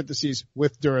Matthews, parentheses,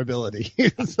 with durability.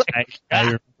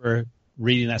 I remember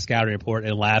reading that scouting report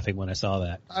and laughing when I saw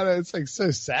that. I know, it's like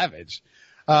so savage.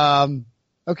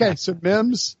 Okay, so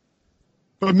Mims,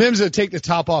 but Mims would take the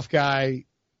top off guy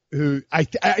who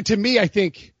to me, I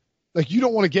think like you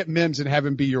don't want to get Mims and have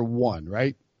him be your one,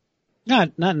 right?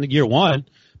 Not in year one,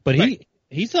 but right.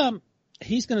 He's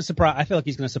going to surprise. I feel like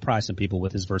he's going to surprise some people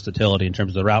with his versatility in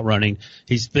terms of the route running.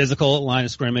 He's physical at line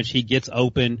of scrimmage. He gets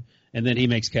open and then he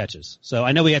makes catches. So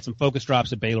I know we had some focus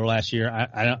drops at Baylor last year.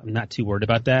 I'm not too worried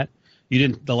about that.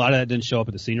 A lot of that didn't show up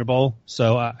at the Senior Bowl.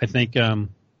 So I think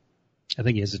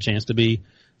he has a chance to be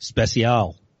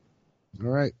special. All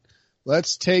right.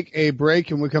 Let's take a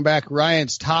break and when we come back,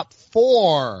 Ryan's top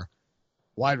 4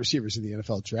 wide receivers in the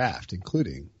NFL draft,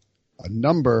 including a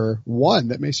number 1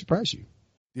 that may surprise you.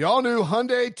 The all-new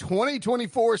Hyundai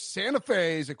 2024 Santa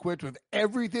Fe is equipped with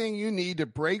everything you need to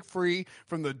break free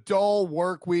from the dull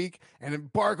work week and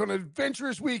embark on an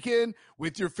adventurous weekend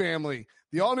with your family.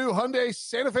 The all-new Hyundai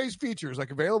Santa Fe's features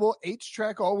like available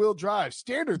H-Track all-wheel drive,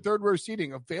 standard third-row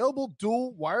seating, available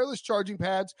dual wireless charging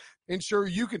pads, ensure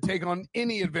you can take on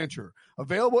any adventure.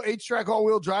 Available H-Track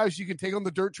all-wheel drives you can take on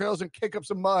the dirt trails and kick up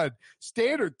some mud.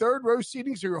 Standard third-row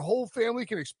seating so your whole family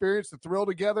can experience the thrill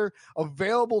together.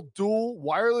 Available dual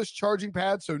wireless charging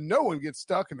pads so no one gets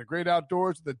stuck in the great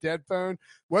outdoors with a dead phone.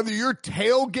 Whether you're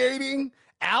tailgating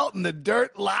out in the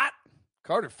dirt lot,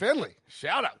 Carter Finley,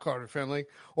 shout out Carter Finley,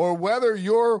 or whether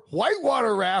you're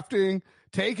whitewater rafting,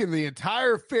 taking the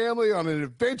entire family on an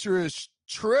adventurous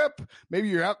trip, maybe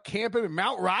you're out camping in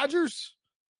Mount Rogers.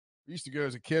 I used to go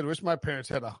as a kid. Wish my parents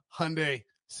had a Hyundai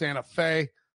Santa Fe.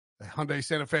 The Hyundai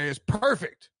Santa Fe is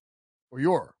perfect for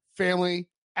your family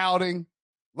outing.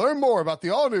 Learn more about the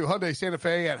all-new Hyundai Santa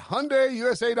Fe at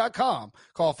HyundaiUSA.com.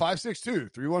 Call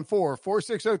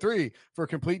 562-314-4603 for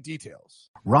complete details.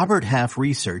 Robert Half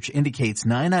research indicates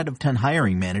 9 out of 10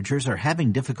 hiring managers are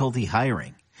having difficulty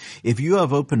hiring. If you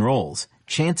have open roles,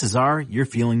 chances are you're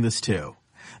feeling this too.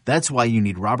 That's why you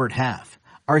need Robert Half.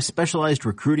 Our specialized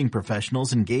recruiting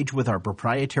professionals engage with our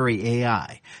proprietary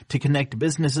AI to connect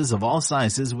businesses of all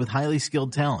sizes with highly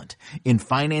skilled talent in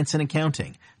finance and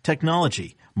accounting,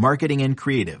 technology, marketing and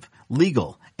creative,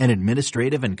 legal, and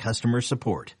administrative and customer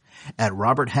support. At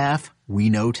Robert Half, we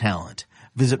know talent.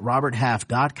 Visit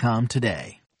roberthalf.com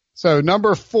today. So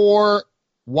number 4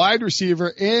 wide receiver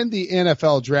in the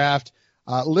NFL draft,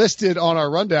 listed on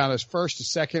our rundown as first to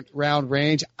second round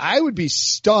range. I would be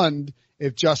stunned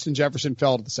if Justin Jefferson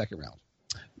fell to the second round.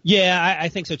 Yeah, I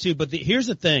think so too. But here's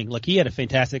the thing. Like, he had a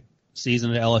fantastic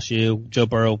season at LSU. Joe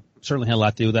Burrow certainly had a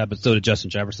lot to do with that, but so did Justin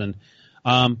Jefferson.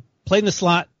 Played in the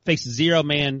slot, faced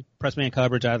press man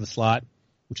coverage out of the slot,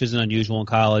 which isn't unusual in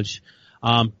college.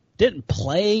 Didn't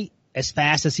play as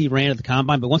fast as he ran at the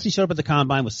combine, but once he showed up at the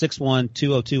combine with 6'1",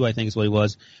 202, I think is what he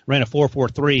was, ran a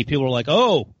 4.43, people were like,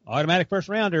 oh, automatic first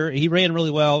rounder. He ran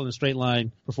really well in a straight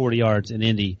line for 40 yards in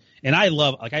Indy. And I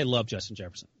love Justin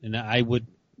Jefferson, and I would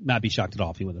not be shocked at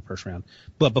all if he went in the first round.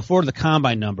 But before the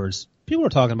combine numbers, people were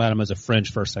talking about him as a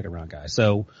fringe first, second round guy.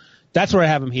 So that's where I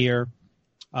have him here.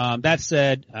 That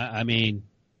said,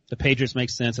 the Patriots make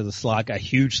sense as a slot guy,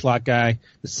 huge slot guy.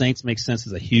 The Saints make sense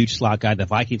as a huge slot guy. The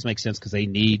Vikings make sense because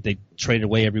they traded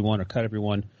away everyone or cut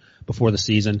everyone before the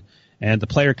season. And the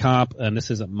player comp, and this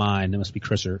isn't mine, it must be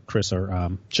Chris or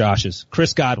Josh's.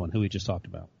 Chris Godwin, who we just talked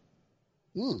about.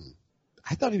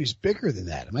 I thought he was bigger than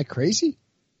that. Am I crazy?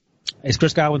 Is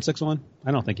Chris Godwin 6'1"?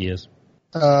 I don't think he is.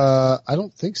 I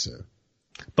don't think so.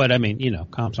 But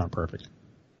comps aren't perfect.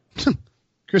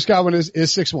 Chris Godwin is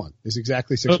 6'1", is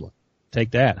exactly 6'1".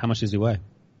 Take that. How much does he weigh?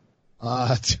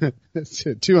 200.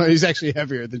 He's actually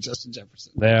heavier than Justin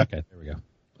Jefferson. There we go.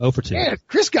 0 for 2. Man,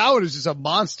 Chris Godwin is just a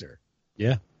monster.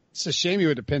 Yeah. It's a shame he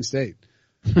went to Penn State.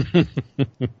 If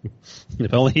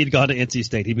only he'd gone to NC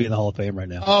State, he'd be in the Hall of Fame right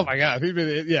now. Oh my God. He'd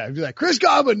be like, Chris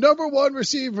Godwin, number 1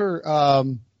 receiver. I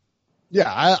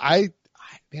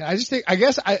just think, I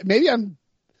guess I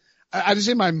just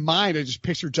in my mind, I just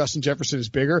picture Justin Jefferson as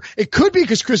bigger. It could be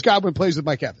because Chris Godwin plays with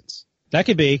Mike Evans. That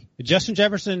could be. Justin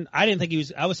Jefferson, I didn't think he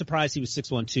was – I was surprised he was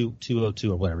 6'1",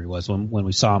 202 or whatever he was when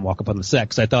we saw him walk up on the set,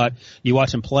 because I thought you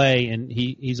watch him play and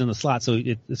he's in the slot, so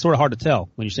it's sort of hard to tell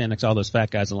when you stand next to all those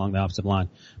fat guys along the opposite line.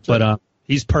 But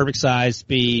he's perfect size,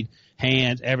 speed,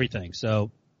 hands, everything. So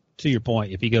to your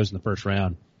point, if he goes in the first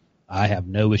round, I have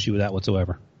no issue with that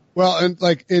whatsoever. Well, and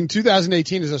like in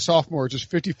 2018 as a sophomore, just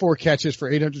 54 catches for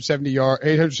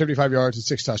 875 yards and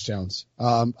 6 touchdowns.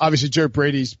 Obviously Joe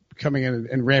Brady's coming in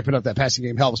and ramping up that passing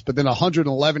game helps, but then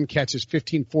 111 catches,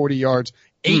 1540 yards,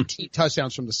 18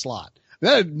 touchdowns from the slot.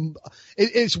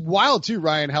 It's wild too,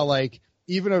 Ryan, how like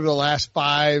even over the last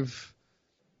probably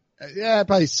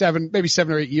 7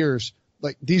 or 8 years,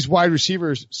 like these wide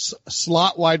receivers,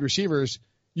 slot wide receivers,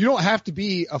 you don't have to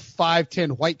be a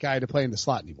 5'10" white guy to play in the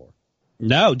slot anymore.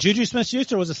 No, Juju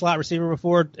Smith-Schuster was a slot receiver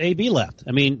before AB left.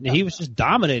 I mean, he was just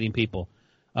dominating people.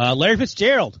 Larry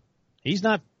Fitzgerald, he's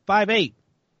not 5'8".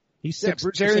 He's 6.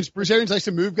 Bruce Arians likes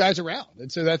to move guys around,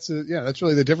 and so that's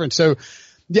really the difference. So,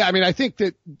 yeah, I mean, I think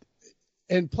that,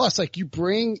 and plus, like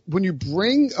when you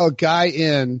bring a guy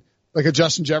in like a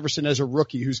Justin Jefferson as a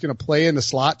rookie who's going to play in the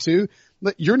slot too,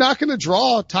 you're not going to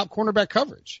draw top cornerback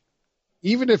coverage.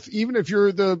 Even if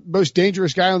you're the most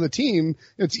dangerous guy on the team,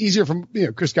 it's easier for,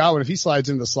 Chris Godwin. If he slides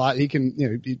in the slot, he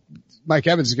can, Mike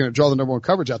Evans is going to draw the number one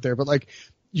coverage out there. But like,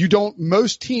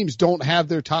 most teams don't have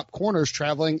their top corners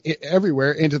traveling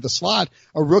everywhere into the slot.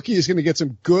 A rookie is going to get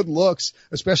some good looks,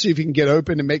 especially if he can get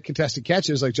open and make contested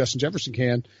catches like Justin Jefferson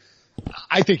can.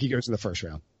 I think he goes in the first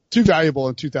round. Too valuable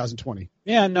in 2020.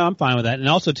 Yeah, no, I'm fine with that. And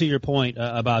also to your point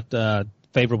about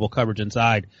favorable coverage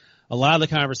inside, a lot of the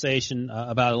conversation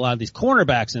about a lot of these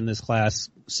cornerbacks in this class,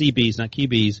 CBs, not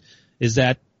QBs, is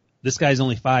that this guy's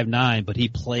only 5'9", but he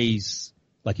plays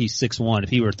like he's 6'1". If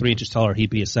he were 3 inches taller, he'd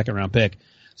be a second-round pick.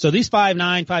 So these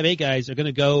 5'9", 5'8" guys are going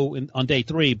to go on day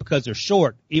 3 because they're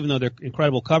short. Even though they're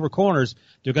incredible cover corners,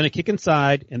 they're going to kick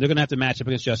inside, and they're going to have to match up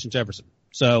against Justin Jefferson.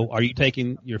 So are you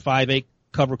taking your 5'8"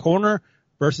 cover corner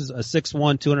versus a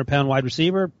 6'1", 200-pound wide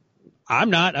receiver? I'm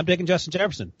not. I'm taking Justin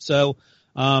Jefferson. So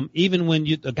even when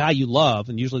a guy you love,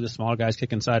 and usually the smaller guys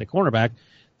kick inside at cornerback,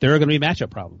 there are going to be matchup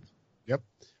problems. Yep.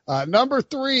 Number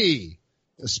 3,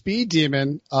 the speed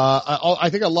demon. I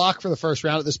think a lock for the first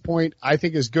round at this point, I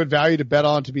think is good value to bet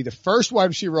on to be the first wide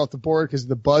receiver off the board because of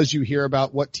the buzz you hear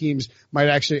about what teams might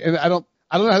actually, and I don't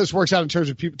know how this works out in terms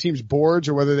of teams' boards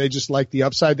or whether they just like the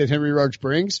upside that Henry Ruggs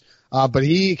brings. But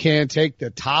he can take the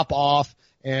top off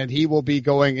and he will be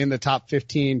going in the top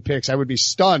 15 picks. I would be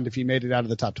stunned if he made it out of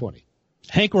the top 20.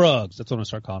 Hank Ruggs. That's what I'm going to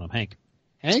start calling him. Hank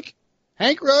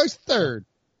Ruggs III.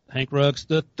 Hank Ruggs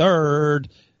III.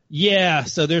 Yeah.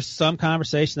 So there's some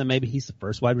conversation that maybe he's the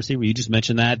first wide receiver. You just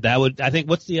mentioned that. I think,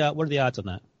 what are the odds on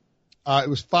that? It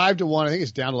was 5-1. I think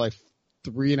it's down to like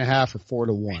 3.5 or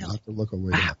 4-1. I'll have to look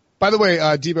over that. By the way,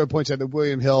 Debo points out that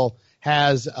William Hill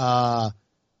has, a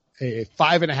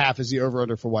 5.5 as the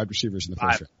over-under for wide receivers in the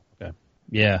first round. Okay.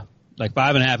 Yeah. Like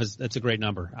 5.5 that's a great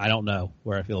number. I don't know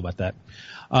where I feel about that.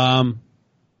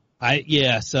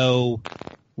 So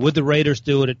would the Raiders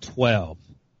do it at 12?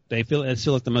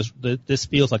 This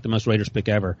feels like the most Raiders pick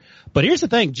ever. But here's the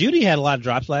thing. Judy had a lot of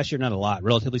drops last year, not a lot,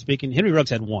 relatively speaking. Henry Ruggs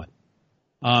had 1.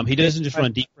 He doesn't just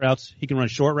run deep routes. He can run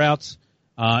short routes,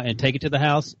 and take it to the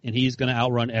house, and he's going to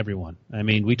outrun everyone. I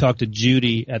mean, we talked to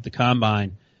Judy at the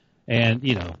Combine, and,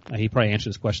 he probably answered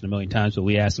this question a million times, but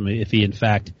we asked him if he, in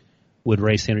fact, would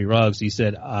race Henry Ruggs. He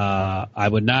said, I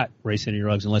would not race Henry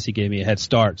Ruggs unless he gave me a head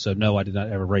start. So no, I did not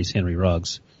ever race Henry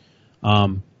Ruggs.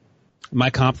 My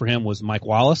comp for him was Mike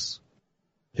Wallace,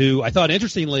 who I thought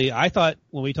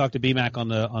when we talked to BMAC on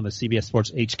the CBS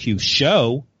Sports HQ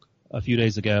show a few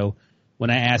days ago, when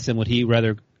I asked him would he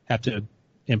rather have to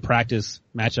in practice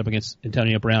match up against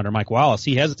Antonio Brown or Mike Wallace,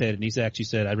 he hesitated and he actually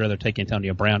said, I'd rather take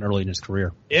Antonio Brown early in his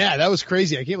career. Yeah, that was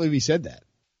crazy. I can't believe he said that.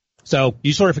 So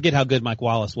you sort of forget how good Mike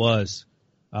Wallace was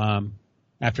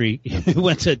after he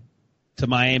went to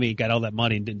Miami, got all that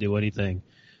money and didn't do anything.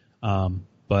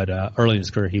 But early in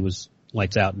his career, he was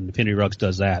lights out. And if Henry Ruggs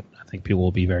does that, I think people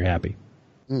will be very happy.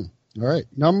 All right.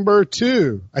 Number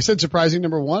 2. I said surprising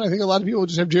number 1. I think a lot of people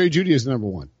just have Jerry Jeudy as the number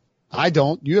 1. I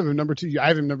don't. You have him number 2. I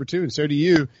have him number 2, and so do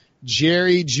you.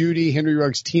 Jerry Jeudy, Henry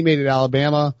Ruggs' teammate at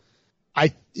Alabama.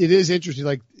 It is interesting.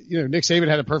 Like, Nick Saban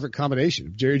had a perfect combination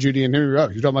of Jerry Jeudy and Henry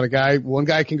Ruggs. You're talking about one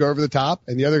guy can go over the top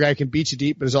and the other guy can beat you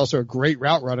deep, but is also a great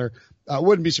route runner.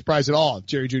 Wouldn't be surprised at all if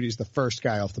Jerry Jeudy is the first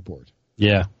guy off the board.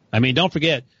 Yeah. I mean, don't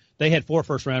forget, they had 4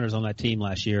 first-rounders on that team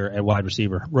last year at wide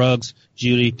receiver. Ruggs,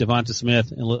 Jeudy, Devonta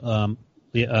Smith, and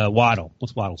Waddle.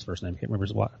 What's Waddle's first name? I can't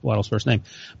remember Waddle's first name.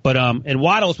 But and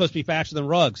Waddle was supposed to be faster than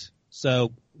Ruggs.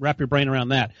 So wrap your brain around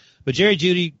that. But Jerry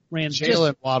Jeudy ran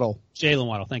Jalen Waddle,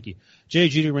 thank you. Jerry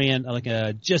Jeudy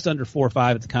ran just under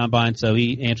 4.5 at the combine, so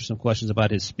he answered some questions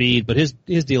about his speed. But his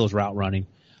deal is route running.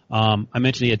 I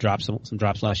mentioned he had dropped some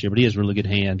drops last year, but he has really good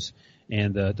hands.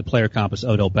 And the player comp is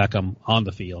Odell Beckham on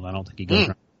the field. I don't think he goes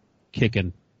around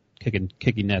kicking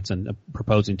nets and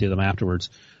proposing to them afterwards.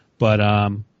 But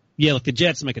look, the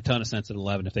Jets make a ton of sense at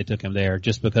 11 if they took him there,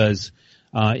 just because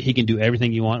he can do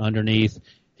everything you want underneath.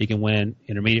 He can win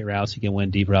intermediate routes. He can win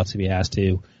deep routes if he has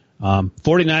to.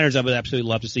 49ers, I would absolutely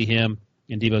love to see him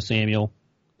and Deebo Samuel.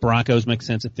 Broncos make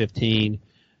sense at 15.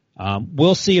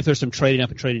 We'll see if there's some trading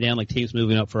up and trading down, like teams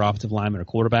moving up for offensive linemen or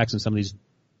quarterbacks, and some of these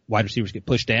wide receivers get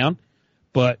pushed down.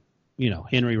 But,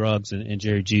 Henry Ruggs and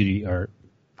Jerry Jeudy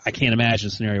I can't imagine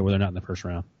a scenario where they're not in the first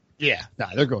round. Yeah,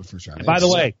 they're going first round. And by the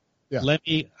way,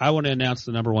 I want to announce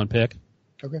the number one pick.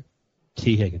 Okay.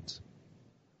 T. Higgins.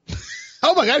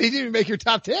 Oh my God, he didn't even make your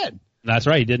top 10. That's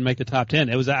right. He didn't make the top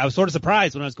 10. I was sort of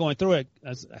surprised when I was going through it.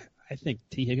 I think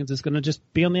T. Higgins is going to just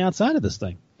be on the outside of this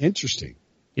thing. Interesting.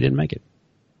 He didn't make it.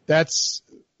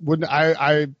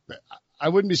 I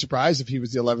wouldn't be surprised if he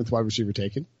was the 11th wide receiver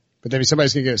taken, but maybe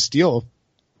somebody's going to get a steal.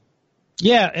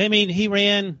 Yeah. I mean, he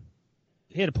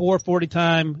had a poor 40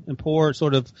 time and poor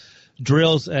sort of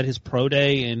drills at his pro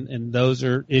day, and those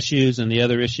are issues. And the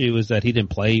other issue is that he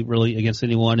didn't play really against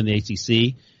anyone in the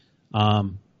ACC.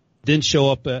 Didn't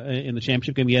show up in the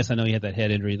championship game. Yes, I know he had that head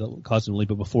injury that caused him to leave,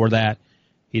 but before that,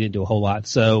 he didn't do a whole lot.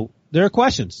 So there are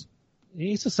questions.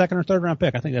 He's a second or third round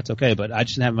pick. I think that's okay, but I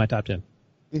just didn't have him in my top 10.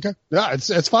 Okay. Yeah,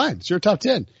 it's fine. It's your top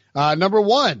 10. Number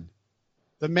 1,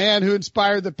 the man who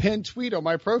inspired the pinned tweet on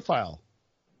my profile.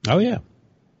 Oh, yeah.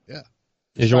 Yeah.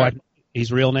 Is your wife,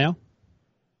 he's real now?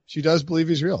 She does believe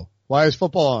he's real. Why is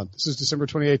football on? This is December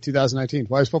 28, 2019.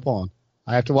 Why is football on?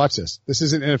 I have to watch this. This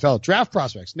isn't NFL. Draft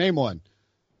prospects. Name one.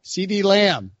 CeeDee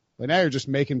Lamb. But now you're just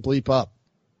making bleep up.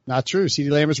 Not true.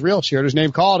 CeeDee Lamb is real. She heard his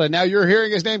name called, and now you're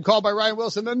hearing his name called by Ryan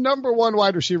Wilson, the number 1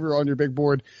 wide receiver on your big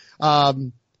board.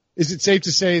 Is it safe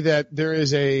to say that there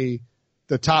is is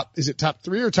it top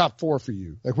 3 or top 4 for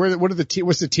you? Like what's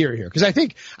the tier here? Cause I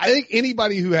think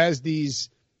anybody who has these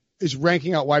is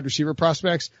ranking out wide receiver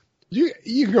prospects. You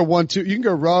can go 1, 2, you can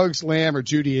go Ruggs, Lamb, or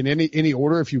Jeudy in any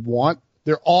order if you want.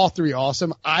 They're all 3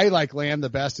 awesome. I like Lamb the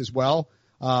best as well.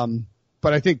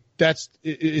 But I think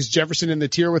is Jefferson in the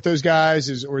tier with those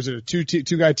guys, or is it a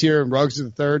two guy tier and Ruggs is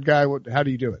the third guy? How do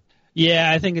you do it? Yeah,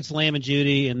 I think it's Lamb and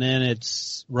Jeudy, and then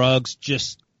it's Ruggs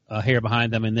just a hair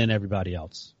behind them, and then everybody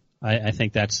else. I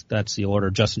think that's the order.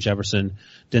 Justin Jefferson,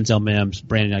 Denzel Mims,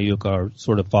 Brandon Ayuk are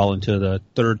sort of fall into the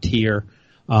third tier.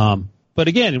 But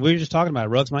again, we were just talking about it.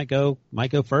 Ruggs might go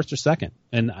first or second,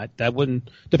 and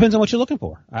depends on what you're looking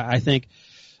for. I think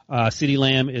CeeDee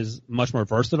Lamb is much more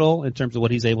versatile in terms of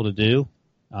what he's able to do.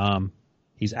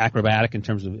 He's acrobatic in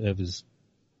terms of his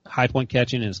high point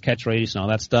catching and his catch radius and all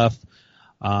that stuff.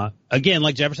 Again,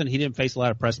 like Jefferson, he didn't face a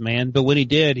lot of press man, but when he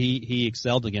did, he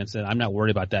excelled against it. I'm not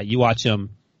worried about that. You watch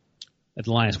him at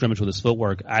the line of scrimmage with his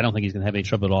footwork. I don't think he's going to have any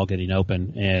trouble at all getting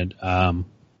open. And,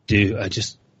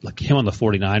 just like him on the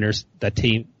 49ers, that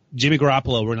team, Jimmy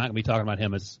Garoppolo, we're not going to be talking about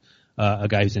him as a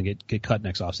guy who's going to get cut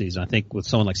next offseason. I think with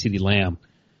someone like CeeDee Lamb,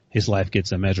 his life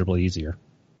gets immeasurably easier.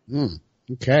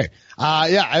 Okay.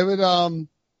 I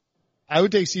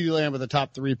would take CeeDee Lamb with a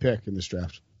top 3 pick in this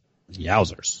draft.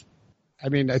 Yowzers. I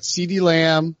mean, that's CeeDee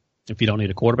Lamb. If you don't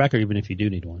need a quarterback, or even if you do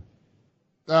need one.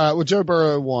 Joe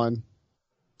Burrow 1,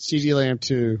 CeeDee Lamb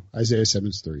 2, Isaiah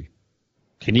Simmons 3.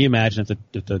 Can you imagine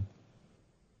if the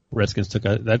Redskins took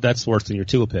that's worse than your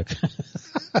Tua pick.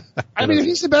 I mean, if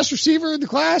he's the best receiver in the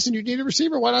class and you need a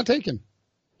receiver, why not take him?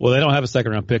 Well, they don't have a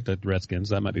second round pick, the Redskins.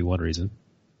 That might be one reason.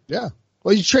 Yeah.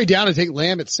 Well, you trade down and take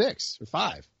Lamb at 6 or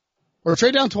 5. Or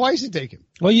trade down twice and take him.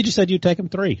 Well, you just said you'd take him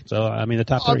 3. So, I mean, the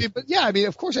top 3.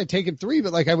 Of course I'd take him 3,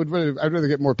 but I'd rather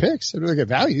get more picks. I'd rather get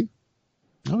value.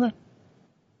 Okay.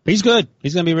 He's good.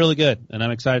 He's going to be really good. And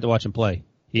I'm excited to watch him play.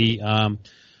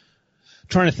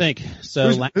 Trying to think. So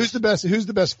who's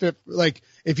the best fit? Like,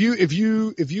 if you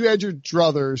had your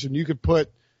druthers and you could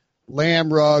put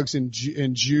Lamb, Ruggs, and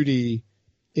Jeudy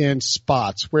in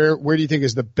spots, where do you think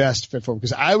is the best fit for him?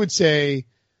 Because I would say,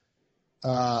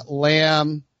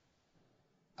 Lamb,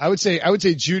 I would say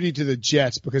Jeudy to the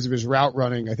Jets because of his route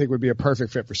running, I think would be a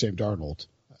perfect fit for Sam Darnold.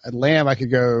 And Lamb, I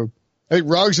think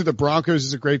Ruggs to the Broncos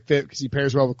is a great fit because he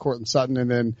pairs well with Courtland Sutton,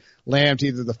 and then Lamb to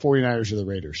either the 49ers or the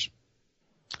Raiders.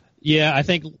 Yeah, I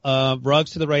think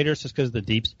Ruggs to the Raiders just because of the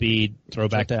deep speed, throw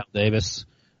back to Al Davis.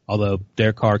 Although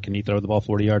Derek Carr, can he throw the ball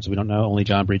 40 yards? We don't know. Only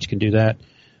John Breach can do that.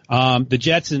 The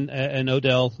Jets and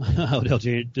Odell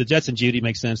Jr., the Jets and Jeudy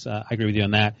makes sense. I agree with you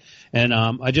on that. And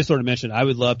I just sort of mentioned I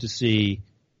would love to see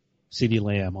CeeDee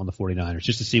Lamb on the 49ers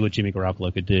just to see what Jimmy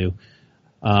Garoppolo could do.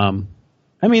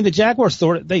 I mean, the Jaguars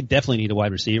they definitely need a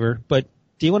wide receiver, but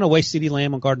do you want to waste CeeDee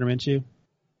Lamb on Gardner Minshew?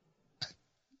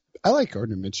 I like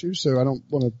Gardner Minshew, so I don't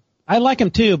want to. I like him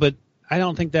too, but I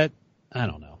don't think that. I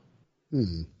don't know.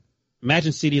 Hmm.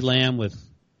 Imagine CeeDee Lamb with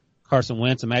Carson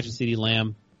Wentz. Imagine CeeDee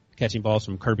Lamb catching balls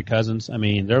from Kirby Cousins. I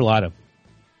mean, there are a lot of.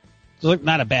 It's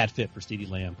not a bad fit for CeeDee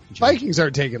Lamb. Vikings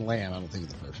aren't taking Lamb, I don't think, in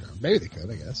the first round. Maybe they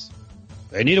could, I guess.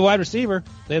 They need a wide receiver.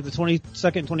 They have the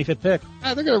 22nd, 25th pick.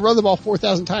 They're going to run the ball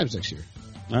 4,000 times next year.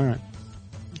 All right.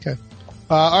 Okay.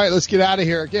 All right, let's get out of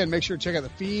here. Again, make sure to check out the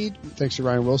feed. Thanks to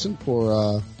Ryan Wilson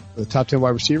for the top 10 wide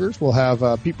receivers. We'll have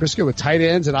Pete Prisco with tight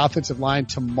ends and offensive line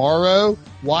tomorrow.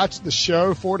 Watch the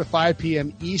show 4 to 5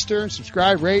 p.m. Eastern.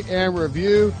 Subscribe, rate, and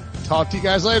review. Talk to you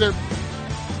guys later.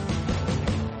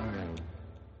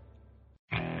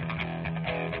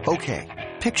 Okay,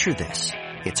 picture this.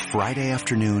 It's Friday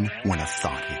afternoon when a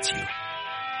thought hits you.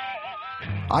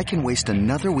 I can waste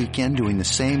another weekend doing the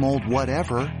same old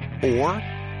whatever, or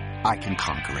I can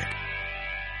conquer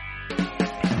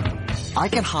it. I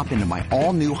can hop into my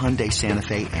all-new Hyundai Santa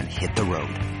Fe and hit the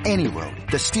road. Any road.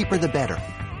 The steeper the better.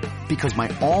 Because my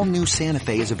all-new Santa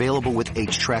Fe is available with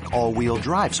H-Track all-wheel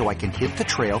drive, so I can hit the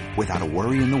trail without a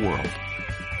worry in the world.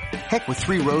 Heck, with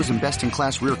 3 rows and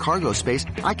best-in-class rear cargo space,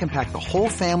 I can pack the whole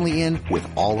family in with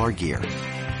all our gear.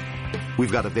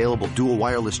 We've got available dual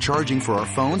wireless charging for our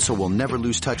phones, so we'll never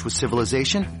lose touch with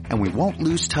civilization, and we won't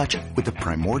lose touch with the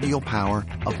primordial power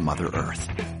of Mother Earth.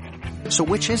 So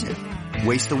which is it?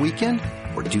 Waste the weekend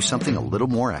or do something a little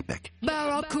more epic?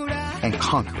 And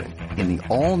conquer it in the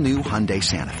all-new Hyundai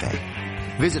Santa Fe.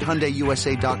 Visit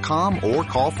HyundaiUSA.com or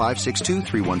call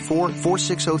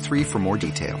 562-314-4603 for more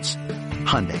details.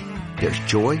 Hyundai, there's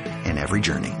joy in every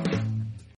journey.